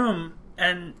my room,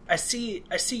 and I see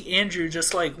Andrew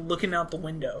just like looking out the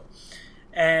window,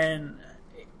 and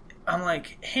I'm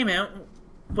like, "Hey man,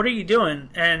 what are you doing?"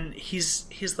 And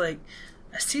he's like,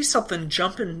 "I see something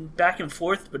jumping back and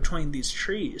forth between these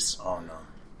trees." Oh no!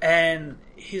 And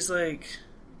he's like,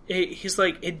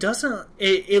 it doesn't.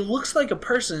 It looks like a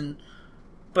person,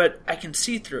 but I can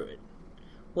see through it.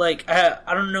 Like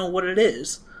I don't know what it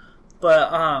is, but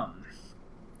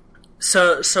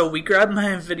So we grab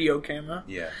my video camera,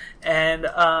 and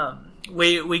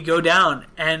we go down,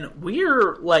 and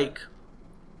we're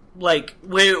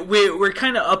we're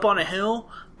kind of up on a hill,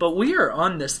 but we are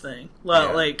on this thing,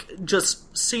 like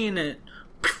just seeing it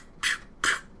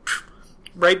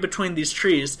right between these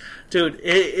trees, dude.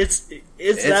 It's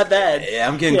that bad. Yeah,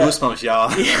 I'm getting goosebumps, y'all.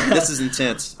 Yeah. This is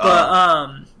intense.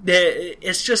 But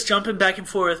it's just jumping back and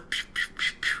forth,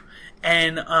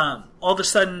 and all of a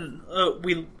sudden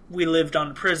we lived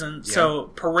on a prison,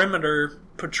 so perimeter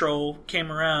patrol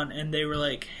came around, and they were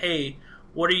like, "Hey,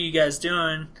 what are you guys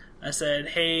doing?" I said,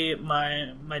 "Hey,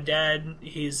 my dad,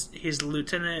 he's a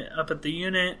lieutenant up at the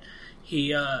unit.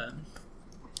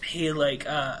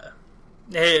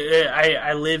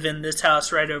 I live in this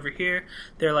house right over here."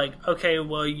 They're like, "Okay,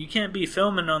 well, you can't be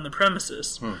filming on the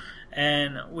premises."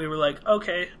 And we were like,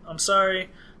 "Okay, I'm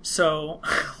sorry." So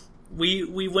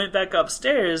we went back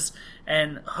upstairs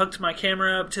and hooked my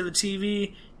camera up to the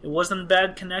TV. It wasn't a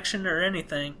bad connection or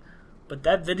anything, but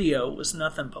that video was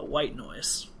nothing but white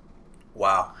noise.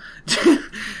 Wow.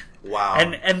 Wow.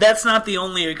 And that's not the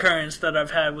only occurrence that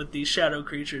I've had with these shadow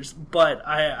creatures, but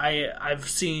I've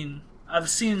seen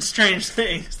strange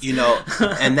things. You know,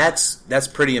 and that's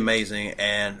pretty amazing.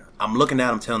 And I'm looking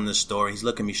at him telling this story. He's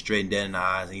looking me straight dead in the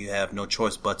eyes, and you have no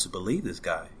choice but to believe this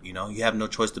guy. You know, you have no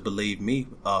choice to believe me.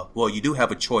 Well, you do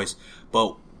have a choice,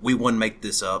 but we wouldn't make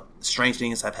this up. Strange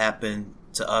things have happened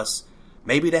to us.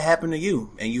 Maybe they happened to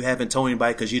you, and you haven't told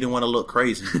anybody because you didn't want to look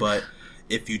crazy. But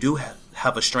if you do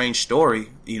have a strange story,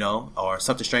 you know, or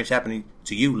something strange happening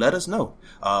to you, let us know.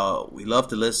 We love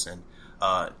to listen.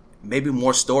 maybe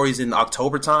more stories in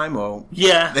October time, or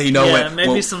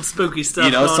maybe some spooky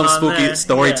stuff. Some spooky there.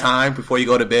 story time before you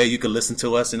go to bed. You can listen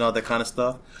to us and all that kind of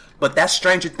stuff. But that's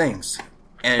Stranger Things,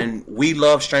 and we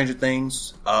love Stranger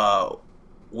Things.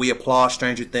 We applaud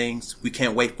Stranger Things. We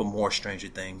can't wait for more Stranger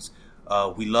Things.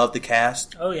 We love the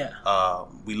cast. Oh yeah.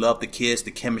 We love the kids,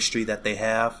 the chemistry that they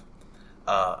have,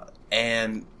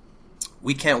 and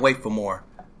we can't wait for more.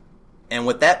 And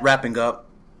with that wrapping up,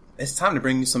 it's time to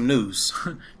bring you some news.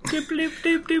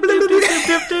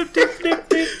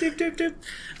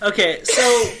 Okay,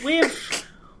 so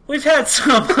we've had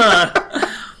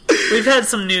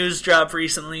some news drop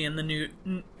recently in the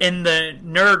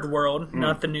nerd world,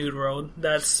 not the nude world.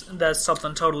 That's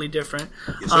something totally different.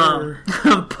 Yes, sir.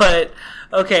 But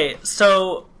okay,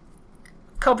 so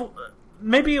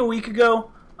maybe a week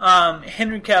ago,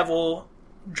 Henry Cavill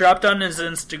dropped on his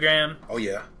Instagram. Oh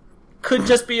yeah. Could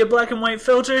just be a black and white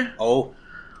filter. Oh.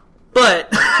 But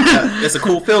it's a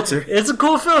cool filter. It's a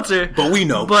cool filter. But we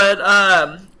know.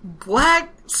 But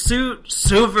Black Suit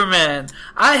Superman.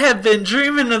 I have been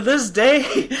dreaming of this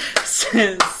day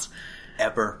since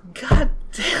ever. God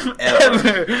damn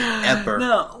ever.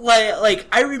 No, like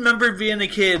I remember being a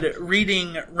kid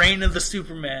reading Reign of the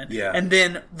Superman. Yeah. And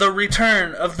then The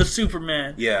Return of the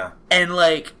Superman. Yeah. And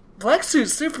like Black Suit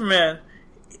Superman,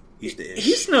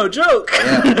 he's no joke.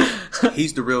 Yeah.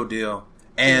 He's the real deal.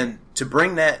 And to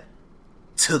bring that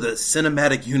to the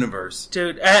cinematic universe.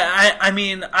 Dude, I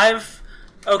mean, I've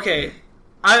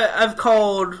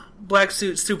called Black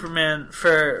Suit Superman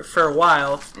for a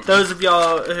while. Those of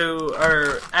y'all who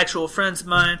are actual friends of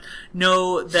mine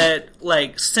know that,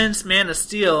 like, since Man of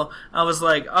Steel, I was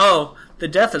like, oh, the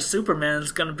death of Superman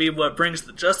is going to be what brings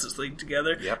the Justice League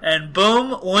together. Yep. And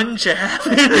boom, wouldn't you have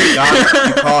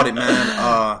it? You called it,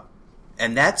 man.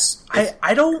 And that's...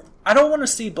 I don't want to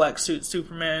see Black Suit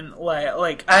Superman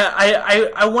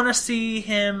I want to see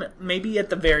him maybe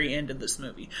at the very end of this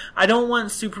movie. I don't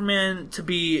want Superman to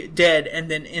be dead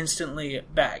and then instantly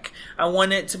back. I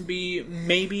want it to be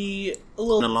maybe a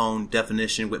little alone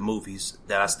definition with movies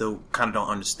that I still kind of don't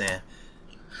understand.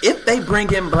 If they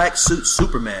bring in Black Suit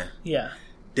Superman,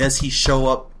 does he show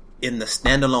up in the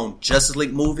standalone Justice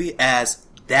League movie as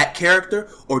that character,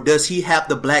 or does he have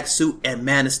the black suit and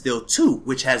Man of Steel 2,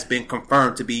 which has been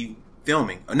confirmed to be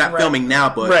filming? Or not filming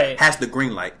now, but has the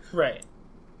green light. Right.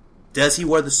 Does he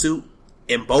wear the suit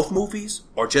in both movies,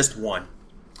 or just one?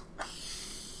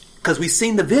 Because we've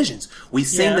seen the visions. We've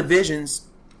seen the visions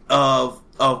of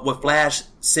what Flash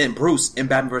sent Bruce in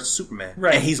Batman vs. Superman.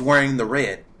 Right. And he's wearing the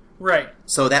red. Right.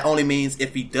 So that only means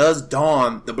if he does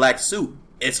don the black suit,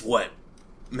 it's what?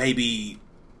 Maybe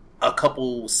a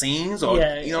couple scenes, or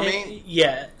you know what I mean?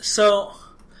 Yeah. So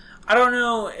I don't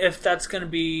know if that's going to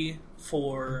be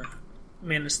for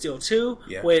Man of Steel 2,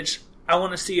 which I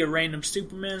want to see a random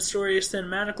Superman story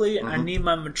cinematically. Mm-hmm. I need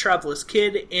my Metropolis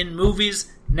kid in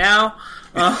movies now.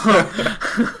 But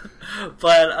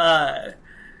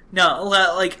no,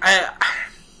 like I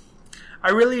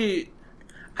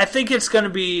think it's going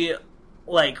to be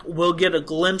like we'll get a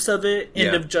glimpse of it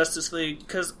end of Justice League,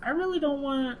 because I really don't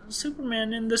want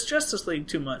Superman in this Justice League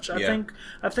too much. I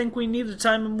think we need a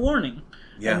time and warning.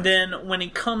 And then when he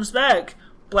comes back,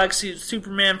 Black Suit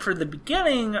Superman for the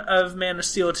beginning of Man of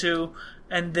Steel 2,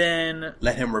 and then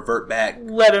let him revert back.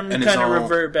 Let him kind of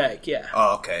revert back. Yeah.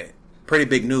 Oh, okay. Pretty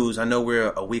big news. I know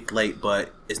we're a week late,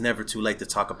 but it's never too late to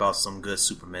talk about some good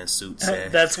Superman suits.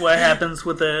 That's what happens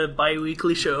with a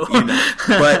bi-weekly show.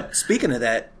 But speaking of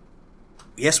that,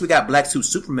 yes, we got Black Suit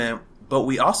Superman, but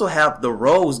we also have the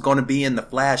Rogues going to be in the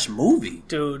Flash movie.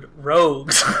 Dude,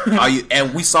 Rogues.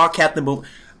 And we saw Captain Boom.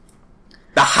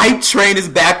 The hype train is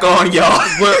back on, y'all.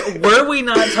 Were we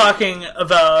not talking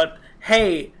about,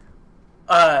 hey,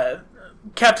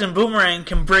 Captain Boomerang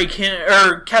can break him,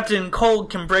 or Captain Cold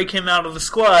can break him out of the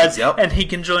squads, and he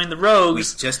can join the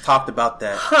Rogues? We just talked about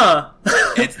that. Huh.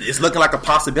 It's looking like a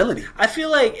possibility. I feel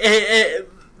like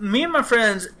me and my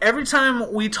friends, every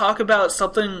time we talk about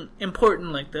something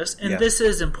important like this, and this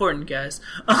is important, guys.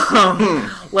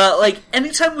 Well, like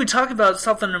anytime we talk about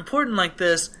something important like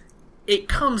this, it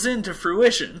comes into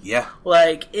fruition. Yeah,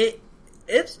 like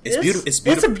it's beautiful.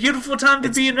 It's a beautiful time to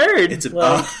be a nerd.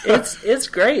 It's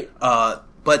great.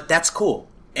 But that's cool.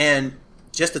 And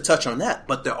just to touch on that,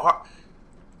 but there are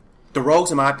the Rogues,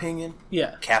 in my opinion.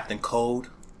 Yeah, Captain Cold,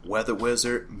 Weather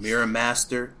Wizard, Mirror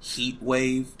Master, Heat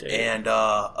Wave, and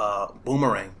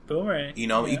Boomerang.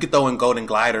 You could throw in Golden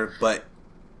Glider, but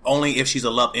only if she's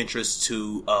a love interest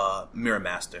to Mirror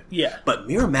Master. Yeah. But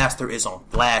Mirror Master is on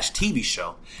Flash TV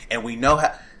show, and we know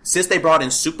how. Since they brought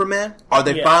in Superman, are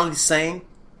they finally saying,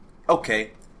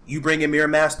 "Okay, you bring in Mirror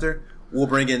Master, we'll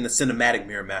bring in the cinematic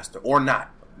Mirror Master," or not?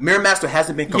 Mirror Master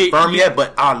hasn't been confirmed yet,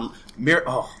 but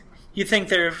you think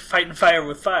they're fighting fire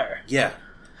with fire? Yeah,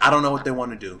 I don't know what they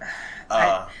want to do.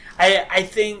 I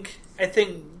think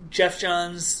Jeff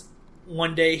Johns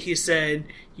one day he said,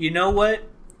 "You know what?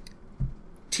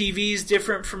 TV's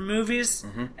different from movies,"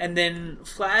 and then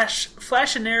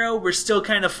Flash and Arrow were still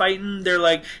kind of fighting. They're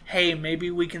like, "Hey,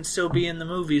 maybe we can still be in the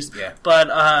movies." Yeah.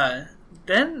 But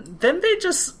then they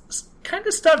just kind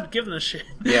of stopped giving a shit.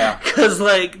 Yeah. Because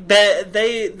like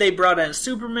they brought in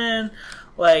Superman.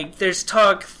 Like there's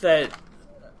talk that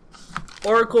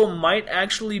Oracle might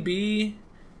actually be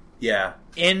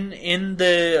in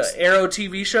the Arrow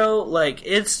TV show. Like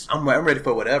I'm ready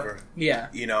for whatever. Yeah.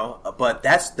 But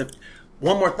that's the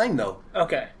one more thing though.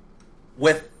 Okay.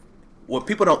 With what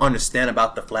people don't understand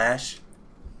about the Flash,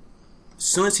 as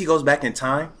soon as he goes back in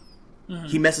time,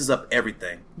 he messes up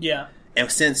everything. Yeah. And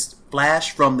since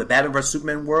Flash from the Batman vs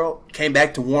Superman world came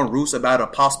back to warn Bruce about a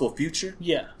possible future,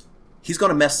 he's going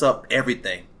to mess up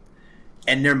everything.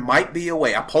 And there might be a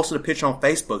way. I posted a picture on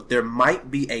Facebook. There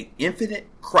might be a Infinite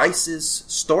Crisis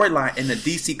storyline in the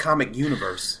DC comic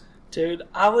universe. Dude,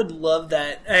 I would love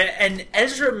that. And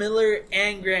Ezra Miller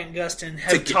and Grant Gustin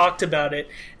have talked about it.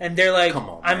 And they're like, come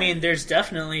on, I mean, there's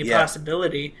definitely a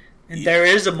possibility. And there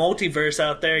is a multiverse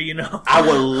out there, I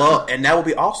would love, and that would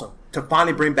be awesome, to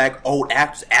finally bring back old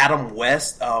actors, Adam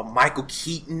West, Michael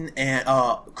Keaton, and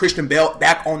Christian Bale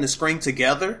back on the screen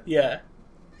together. Yeah.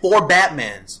 4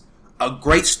 Batmans. A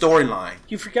great storyline.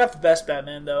 You forgot the best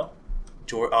Batman, though.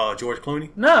 George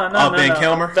Clooney? No. Ben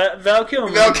Kilmer? Val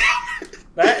Kilmer.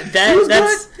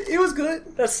 It was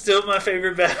good. That's still my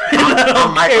favorite Batman.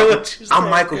 I'm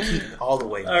Michael Keaton all the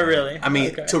way. Man. Oh, really? I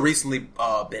mean, till recently,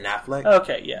 Ben Affleck.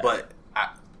 Okay, yeah. But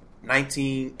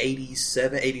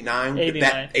 1987, 89,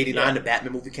 89, the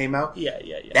Batman movie came out. Yeah.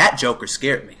 That Joker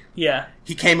scared me. Yeah.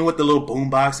 He came in with the little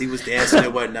boombox. He was dancing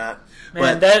and whatnot.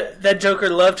 Man, but that Joker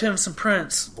loved him some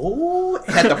Prince. Ooh,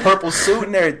 had the purple suit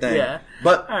and everything. Yeah.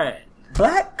 But all right.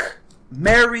 Black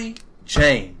Mary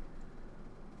Jane.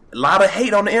 A lot of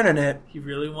hate on the internet. You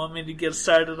really want me to get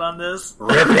started on this?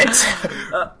 Rip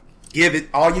it. Give it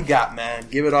all you got, man.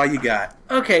 Give it all you got.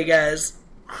 Okay, guys.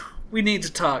 We need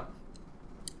to talk.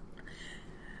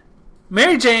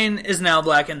 Mary Jane is now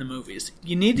black in the movies.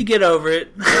 You need to get over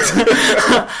it.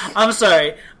 I'm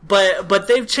sorry. But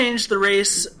they've changed the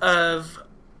race of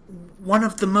one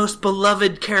of the most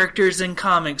beloved characters in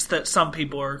comics that some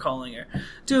people are calling her.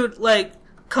 Dude, like,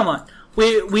 come on.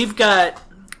 We've got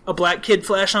a black Kid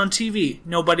Flash on TV.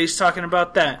 Nobody's talking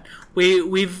about that.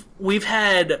 We've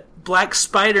had Black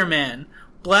Spider-Man,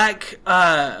 Black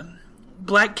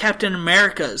Captain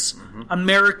America's.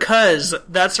 America's.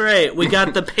 That's right. We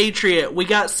got the Patriot. We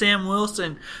got Sam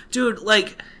Wilson. Dude,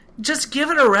 like, just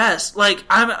give it a rest. Like,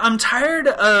 I'm tired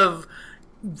of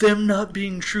them not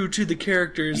being true to the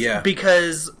characters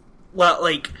because, well,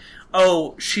 like,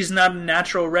 oh, she's not a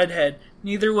natural redhead.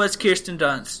 Neither was Kirsten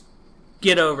Dunst.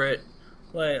 Get over it.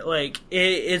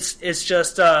 It's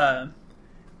just and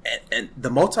the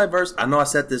multiverse. I know I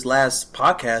said this last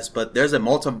podcast, but there's a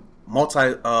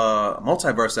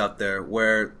multiverse out there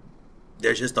where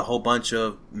there's just a whole bunch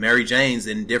of Mary Janes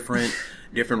in different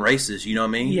races. You know what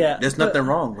I mean? Yeah. There's nothing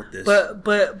wrong with this.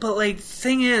 But like,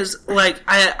 thing is, like,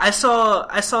 I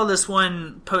saw this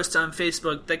one post on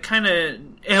Facebook that kind of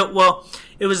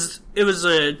it was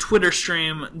a Twitter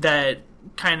stream that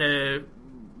kind of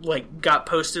like got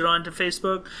posted onto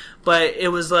Facebook, but it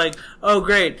was like, oh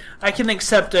great, I can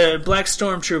accept a black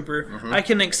stormtrooper, I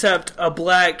can accept a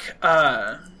black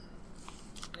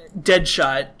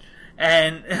Deadshot,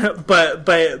 and but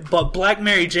Black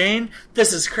Mary Jane,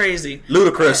 this is crazy,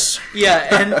 ludicrous.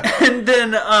 And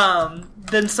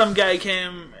then some guy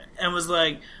came and was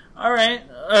like, all right,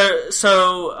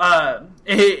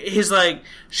 he's like,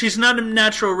 she's not a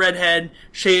natural redhead.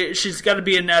 She's got to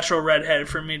be a natural redhead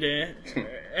for me to.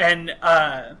 And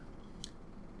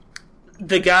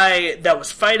the guy that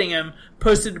was fighting him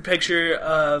posted a picture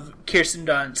of Kirsten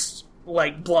Dunst,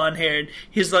 like blonde haired.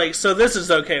 He's like, so this is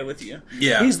okay with you?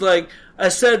 Yeah. He's like, I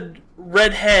said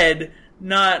redhead,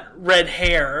 not red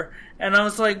hair. And I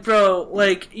was like, bro,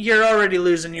 like, you're already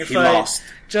losing your fight. Lost.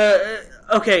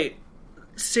 Okay.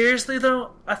 Seriously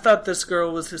though, I thought this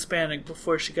girl was Hispanic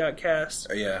before she got cast.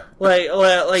 Yeah,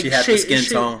 like she had the skin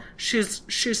tone.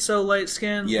 She's so light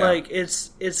skinned. Yeah. Like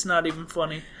it's not even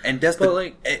funny. And that's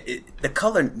the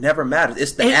color never matters.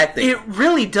 It's the acting. It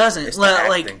really doesn't. It's the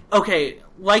acting. Okay,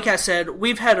 like I said,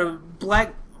 we've had a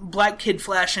black Kid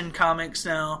Flash in comics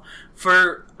now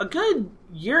for a good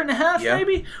year and a half,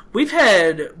 maybe. We've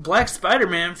had Black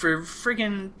Spider-Man for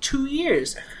freaking 2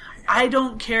 years. I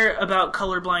don't care about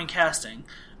colorblind casting.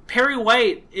 Perry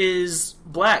White is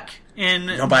black in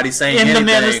Nobody's saying in anything.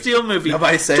 the Man of Steel movie.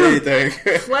 Nobody's saying anything.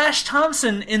 Flash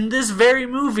Thompson in this very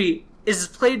movie is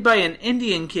played by an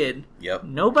Indian kid. Yep.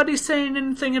 Nobody's saying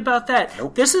anything about that.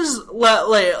 Nope. This is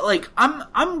like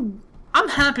I'm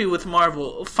happy with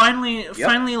Marvel finally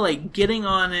like getting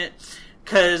on it,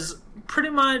 because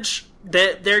pretty much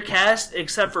their cast,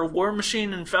 except for War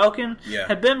Machine and Falcon,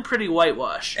 have been pretty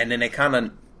whitewashed. And then they kind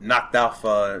of knocked off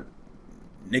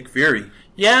Nick Fury.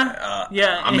 Yeah,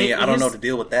 I mean, I don't know what the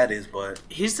deal with that is, but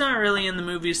he's not really in the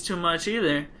movies too much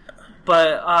either.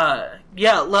 But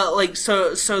like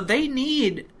so they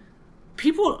need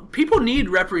people need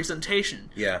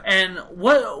representation. Yeah. And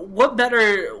what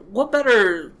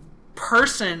better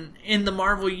person in the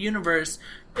Marvel universe?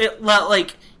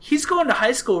 Like, he's going to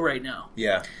high school right now.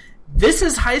 Yeah. This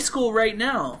is high school right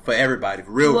now for everybody.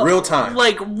 Real time.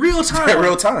 Like real time.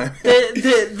 Real time.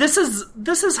 This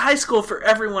is high school for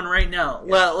everyone right now.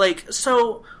 Yeah. Like,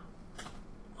 so.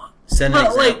 Send an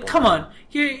example, like, come on.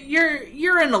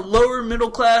 You're in a lower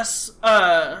middle class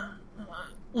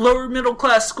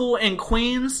school in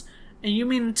Queens, and you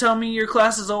mean to tell me your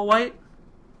class is all white?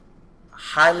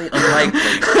 Highly unlikely.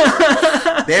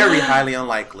 Very highly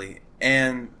unlikely.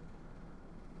 And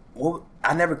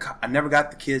I never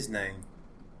got the kid's name.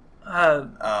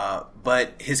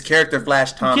 But his character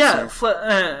Flash Thompson.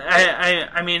 Yeah,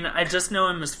 I mean, I just know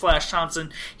him as Flash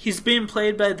Thompson. He's being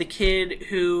played by the kid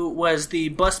who was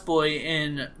the busboy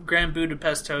in Grand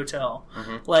Budapest Hotel.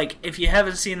 Mm-hmm. Like, if you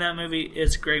haven't seen that movie,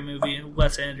 it's a great movie.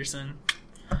 Wes Anderson.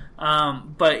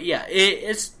 But yeah,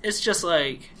 it's just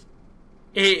like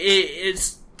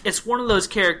it's one of those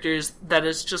characters that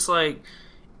is just like.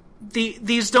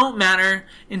 These don't matter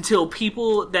until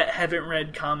people that haven't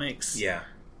read comics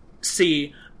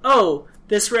see, oh,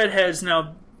 this redhead's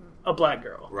now a black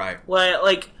girl. Right.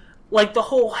 Like the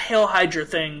whole Hail Hydra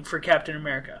thing for Captain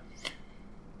America.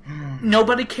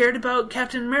 Nobody cared about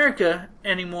Captain America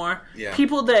anymore. Yeah.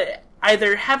 People that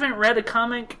either haven't read a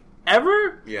comic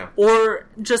ever or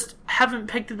just haven't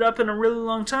picked it up in a really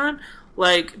long time.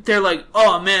 Like, they're like,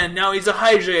 oh man, now he's a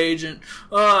Hydra agent.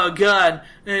 Oh god,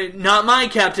 not my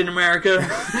Captain America.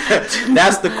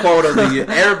 That's the quote of the year.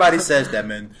 Everybody says that,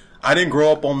 man. I didn't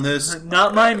grow up on this.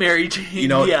 Not my Mary Jane. You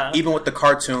know, even with the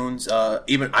cartoons,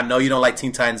 even I know you don't like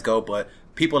Teen Titans Go, but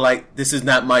people like, this is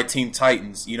not my Teen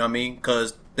Titans. You know what I mean?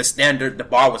 Because the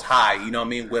bar was high. You know what I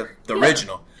mean? With the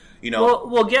original. You know.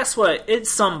 Well, guess what? It's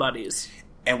somebody's.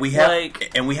 And we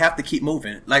have to keep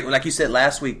moving. Like you said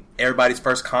last week, everybody's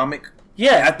first comic.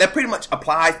 Yeah. That pretty much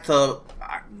applies to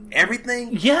everything.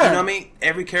 Yeah. You know what I mean?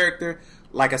 Every character.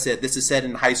 Like I said, this is set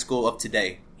in high school of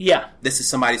today. Yeah. This is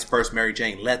somebody's first Mary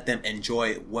Jane. Let them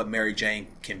enjoy what Mary Jane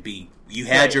can be. You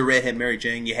had your redhead Mary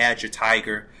Jane. You had your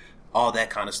tiger. All that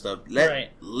kind of stuff.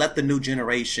 Let the new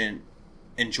generation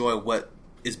enjoy what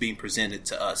is being presented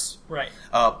to us. Right.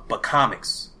 But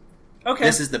comics. Okay.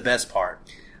 This is the best part.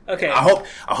 Okay. I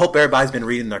hope everybody's been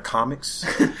reading their comics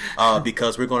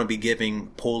because we're going to be giving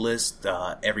pull lists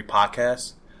every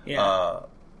podcast. Yeah.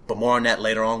 But more on that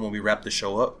later on when we wrap the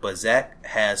show up. But Zach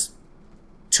has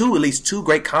at least two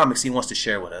great comics he wants to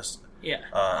share with us. Yeah.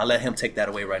 I'll let him take that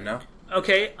away right now.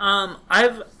 Okay.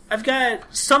 I've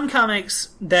got some comics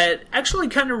that actually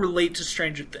kind of relate to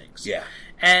Stranger Things. Yeah.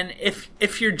 And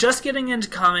if you're just getting into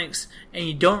comics and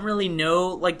you don't really know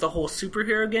like the whole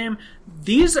superhero game,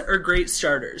 these are great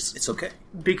starters. It's okay.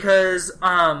 Because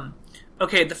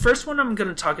the first one I'm going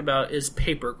to talk about is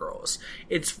Paper Girls.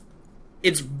 It's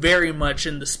very much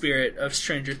in the spirit of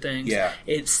Stranger Things. Yeah.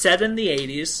 It's set in the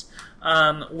 80s,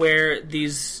 where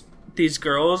these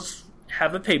girls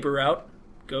have a paper route.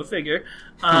 Go figure.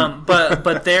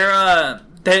 But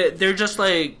they're just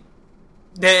like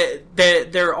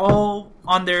they're all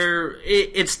on their.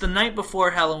 It's the night before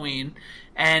Halloween,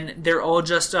 and they're all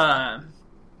just out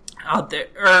there.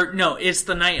 Or no, it's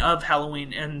the night of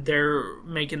Halloween, and they're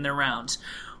making their rounds.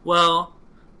 Well,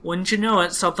 wouldn't you know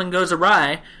it, something goes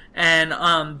awry,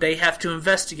 and they have to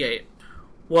investigate.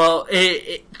 Well,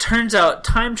 it turns out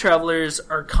time travelers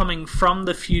are coming from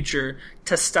the future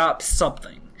to stop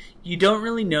something. You don't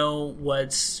really know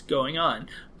what's going on,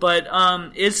 but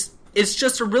it's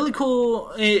just a really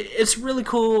cool. It's really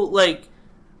cool. Like,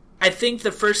 I think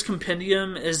the first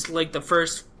compendium is like the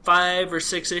first 5 or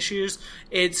 6 issues.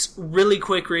 It's really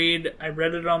quick read. I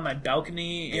read it on my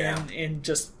balcony in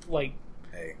just like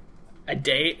a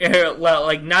day,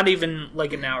 like not even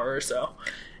like an hour or so.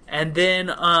 And then,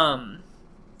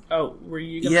 were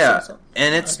you gonna say something?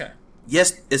 And it's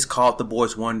yes, it's called The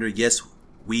Boys Wonder. Yes,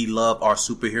 we love our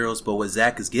superheroes, but what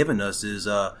Zach has given us is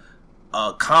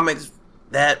comics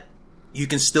that you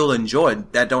can still enjoy,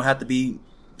 that don't have to be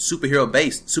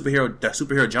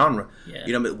superhero genre. Yeah.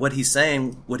 You know what he's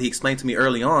saying, what he explained to me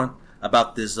early on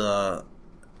about this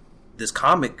this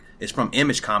comic is from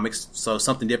Image Comics, so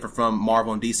something different from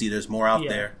Marvel and DC. There's more out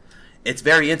there. It's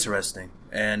very interesting,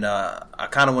 and I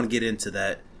kind of want to get into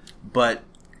that. But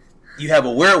you have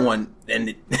a weird one,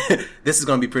 and this is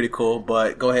going to be pretty cool.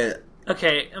 But go ahead.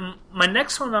 Okay, my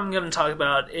next one I'm going to talk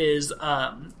about is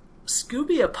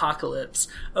Scooby Apocalypse.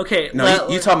 Okay, no,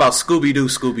 you talking about Scooby-Doo.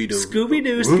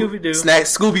 Scooby-Doo.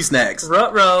 Snacks, Scooby Snacks.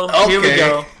 Ruh-roh, okay. Here we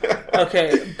go.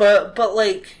 Okay, but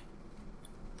like,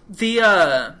 the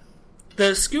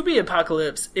Scooby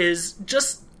Apocalypse is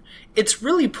just, it's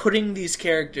really putting these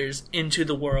characters into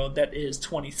the world that is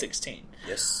 2016.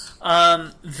 Yes.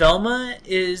 Velma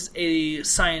is a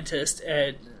scientist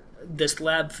at this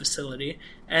lab facility,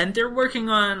 and they're working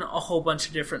on a whole bunch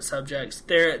of different subjects.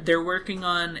 They're working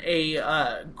on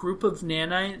a group of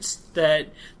nanites that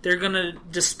they're gonna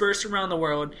disperse around the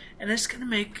world, and it's gonna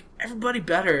make everybody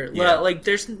better. Yeah. Like,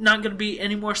 there's not gonna be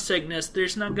any more sickness.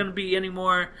 There's not gonna be any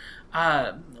more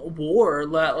war.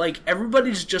 Like,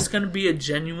 everybody's just gonna be a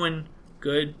genuine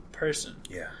good person.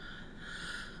 Yeah.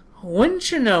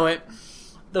 Wouldn't you know it,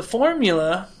 the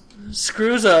formula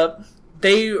screws up.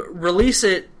 They release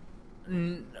it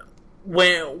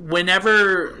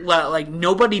whenever, like,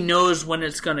 nobody knows when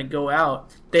it's going to go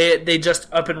out. They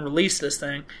just up and release this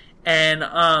thing,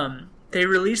 and they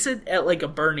release it at like a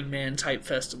Burning Man type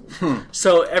festival.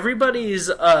 So everybody's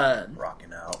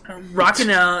rocking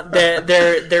out.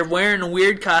 They're wearing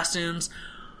weird costumes.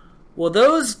 Well,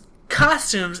 those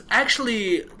costumes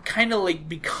actually kind of like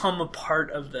become a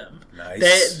part of them.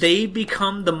 Nice. They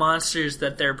become the monsters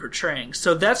that they're portraying.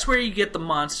 So that's where you get the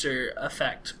monster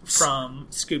effect from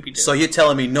Scooby-Doo. So you're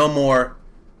telling me no more,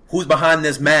 who's behind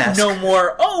this mask? No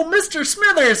more, oh, Mr.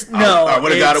 Smithers. No. I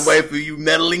would have got away for you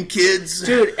meddling kids.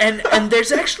 Dude, and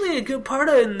there's actually a good part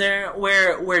in there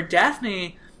where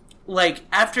Daphne, like,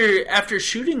 after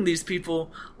shooting these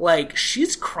people, like,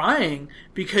 she's crying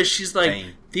because she's like,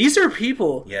 Pain. These are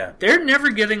people. Yeah. They're never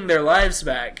getting their lives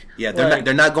back. Yeah,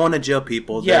 they're not going to jail,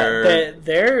 people. Yeah,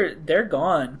 they're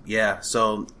gone. Yeah,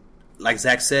 so like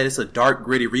Zach said, it's a dark,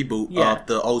 gritty reboot of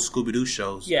the old Scooby-Doo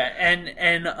shows. Yeah,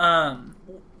 and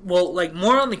well, like,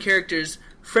 more on the characters,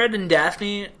 Fred and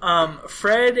Daphne.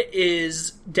 Fred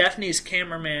is Daphne's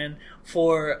cameraman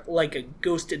for like a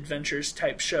Ghost Adventures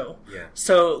type show. Yeah.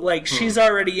 So like she's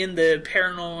already in the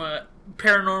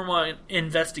paranormal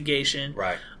investigation.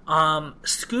 Right.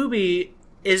 Scooby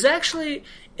is actually,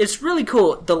 it's really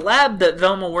cool. The lab that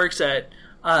Velma works at,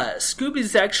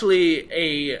 Scooby's actually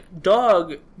a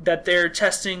dog that they're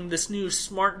testing this new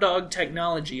smart dog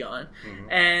technology on.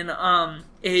 Mm-hmm. And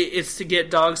it's to get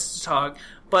dogs to talk.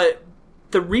 But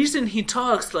the reason he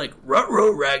talks like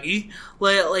ruh-roh raggy,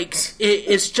 like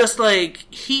it's just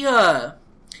like he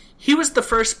was the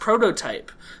first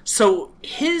prototype. So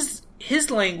his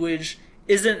language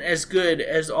isn't as good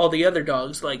as all the other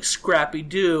dogs, like Scrappy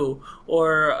Doo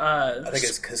or I think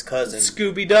it's his cousin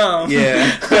Scooby Dum.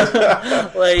 Yeah,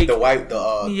 like the white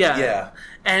yeah.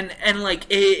 And like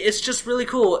it's just really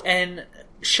cool. And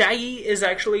Shaggy is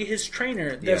actually his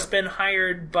trainer that's been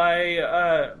hired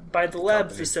by the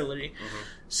lab facility. Mm-hmm.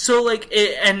 So like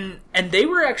and they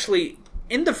were actually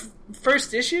in the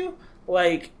first issue.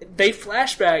 Like they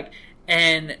flashback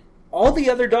and all the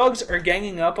other dogs are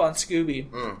ganging up on Scooby.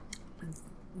 Mm.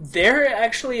 They're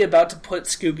actually about to put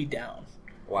Scooby down.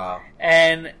 Wow.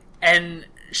 And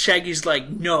Shaggy's like,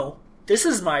 no, this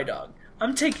is my dog.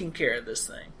 I'm taking care of this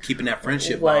thing. Keeping that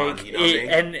friendship bond, you know what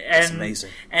I mean? It's amazing.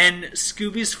 And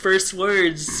Scooby's first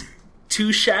words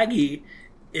to Shaggy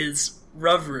is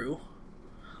Ruvru.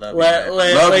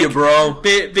 Love you, bro.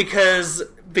 Because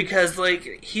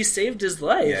like he saved his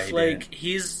life. Yeah, he like did.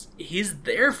 he's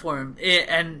there for him.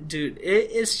 And dude,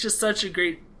 it's just such a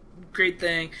great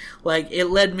thing. Like it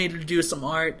led me to do some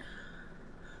art.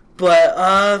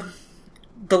 But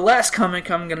the last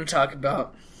comic I'm going to talk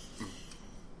about.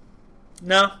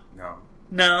 No.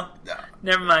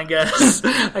 Never mind, guys.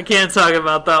 I can't talk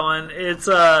about that one.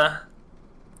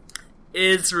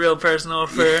 It's real personal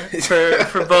for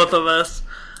both of us.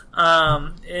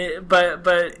 But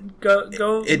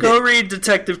go read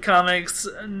Detective Comics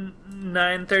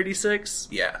 936.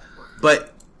 Yeah,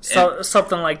 but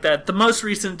something like that. The most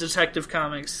recent Detective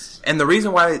Comics. And the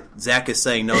reason why Zach is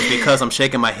saying no is because I'm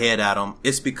shaking my head at him.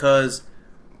 It's because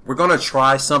we're gonna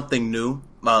try something new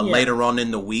later on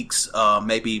in the weeks.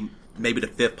 Maybe the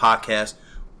 5th podcast.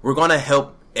 We're gonna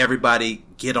help everybody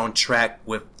get on track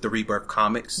with the Rebirth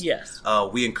comics. Yes.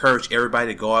 We encourage everybody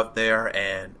to go out there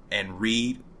and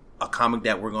read a comic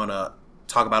that we're going to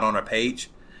talk about on our page.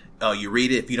 You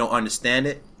read it. If you don't understand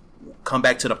it, come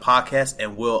back to the podcast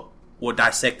and we'll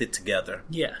dissect it together.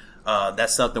 Yeah.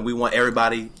 That's something we want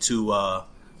everybody to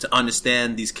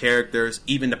understand these characters,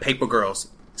 even the Paper Girls,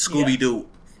 Scooby-Doo.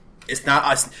 It's not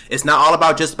all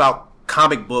about just about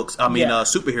comic books.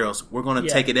 Superheroes. We're going to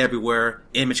take it everywhere.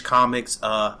 Image Comics,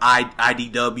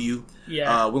 IDW.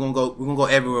 Yeah. We're gonna go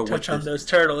everywhere. Touch on those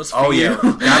turtles. Oh yeah,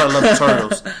 gotta love the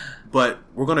turtles. But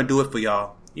we're gonna do it for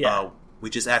y'all. Yeah. We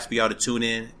just ask for y'all to tune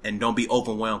in and don't be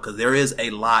overwhelmed because there is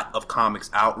a lot of comics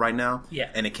out right now. Yeah.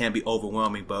 And it can be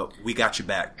overwhelming, but we got your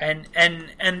back. And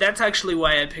that's actually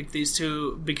why I picked these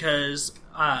two, because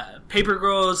Paper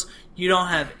Girls, you don't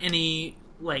have any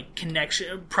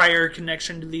prior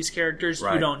connection to these characters.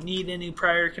 Right. You don't need any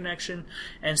prior connection.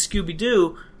 And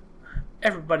Scooby-Doo,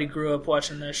 everybody grew up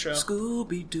watching that show.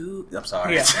 Scooby-Doo. I'm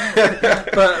sorry. Yeah.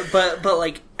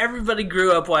 but everybody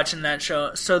grew up watching that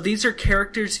show. So these are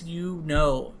characters you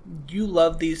know. You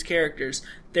love these characters.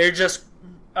 They're just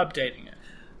updating it.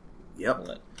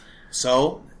 Yep.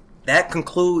 So that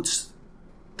concludes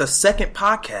the second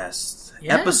podcast.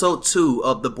 Yeah. Episode 2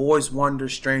 of The Boys Wonder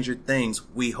Stranger Things.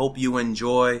 We hope you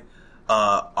enjoy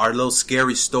our little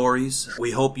scary stories. We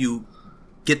hope you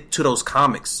get to those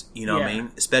comics, you know what I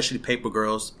mean? Especially Paper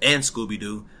Girls and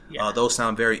Scooby-Doo. Yeah. Those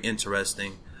sound very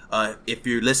interesting. If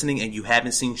you're listening and you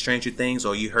haven't seen Stranger Things,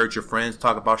 or you heard your friends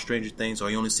talk about Stranger Things, or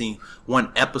you only seen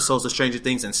one episode of Stranger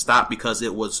Things and stopped because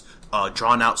it was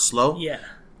drawn out slow,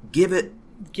 give it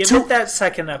that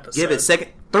second episode. Give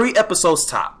it 3 episodes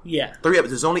top. Yeah. 3 episodes.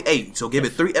 There's only 8, so give it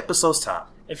 3 episodes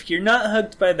top. If you're not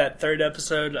hooked by that 3rd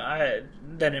episode,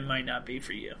 then it might not be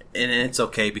for you. And it's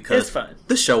okay because it's fine.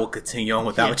 The show will continue on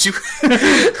without you.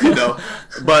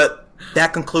 But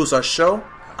that concludes our show.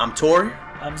 I'm Tori.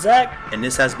 I'm Zach. And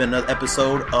this has been another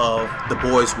episode of The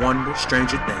Boys Wonder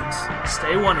Stranger Things.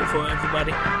 Stay wonderful,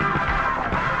 everybody.